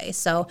other way.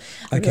 So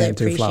I really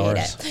appreciate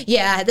it.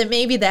 Yeah, then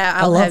maybe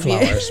that I'll have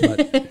flowers,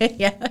 but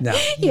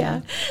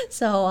yeah.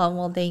 So,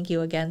 well, thank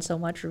you again so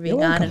much for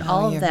being on, and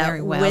all of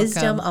that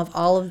wisdom of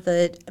all of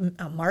the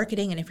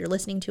marketing. And if you're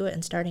listening to it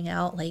and starting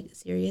out, like,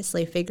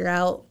 seriously, figure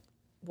out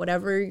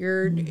whatever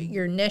your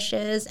niche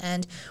is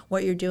and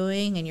what you're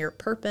doing and your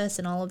purpose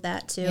and all of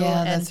that too.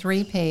 Yeah, and the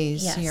 3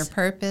 Ps, your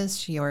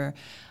purpose, your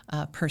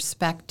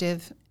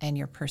perspective, and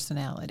your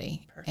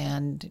personality. Perfect.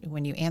 And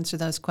when you answer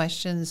those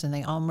questions and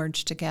they all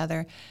merge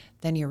together,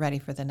 then you're ready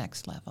for the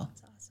next level.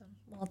 That's awesome.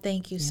 Well,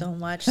 thank you so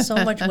much. So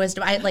much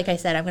wisdom. Like I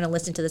said, I'm going to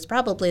listen to this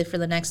probably for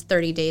the next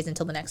 30 days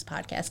until the next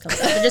podcast comes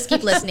up, and just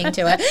keep listening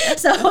to it.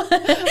 So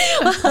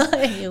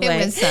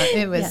anyway.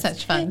 It was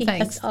such fun.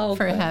 Thanks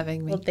for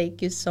having me. Well,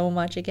 thank you so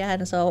much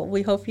again. So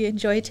we hope you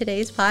enjoyed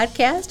today's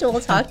podcast, and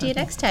we'll talk to you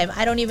next time.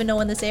 I don't even know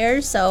when this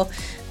airs, so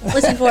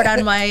listen for it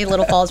on my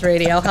Little Falls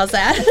radio. How's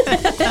that?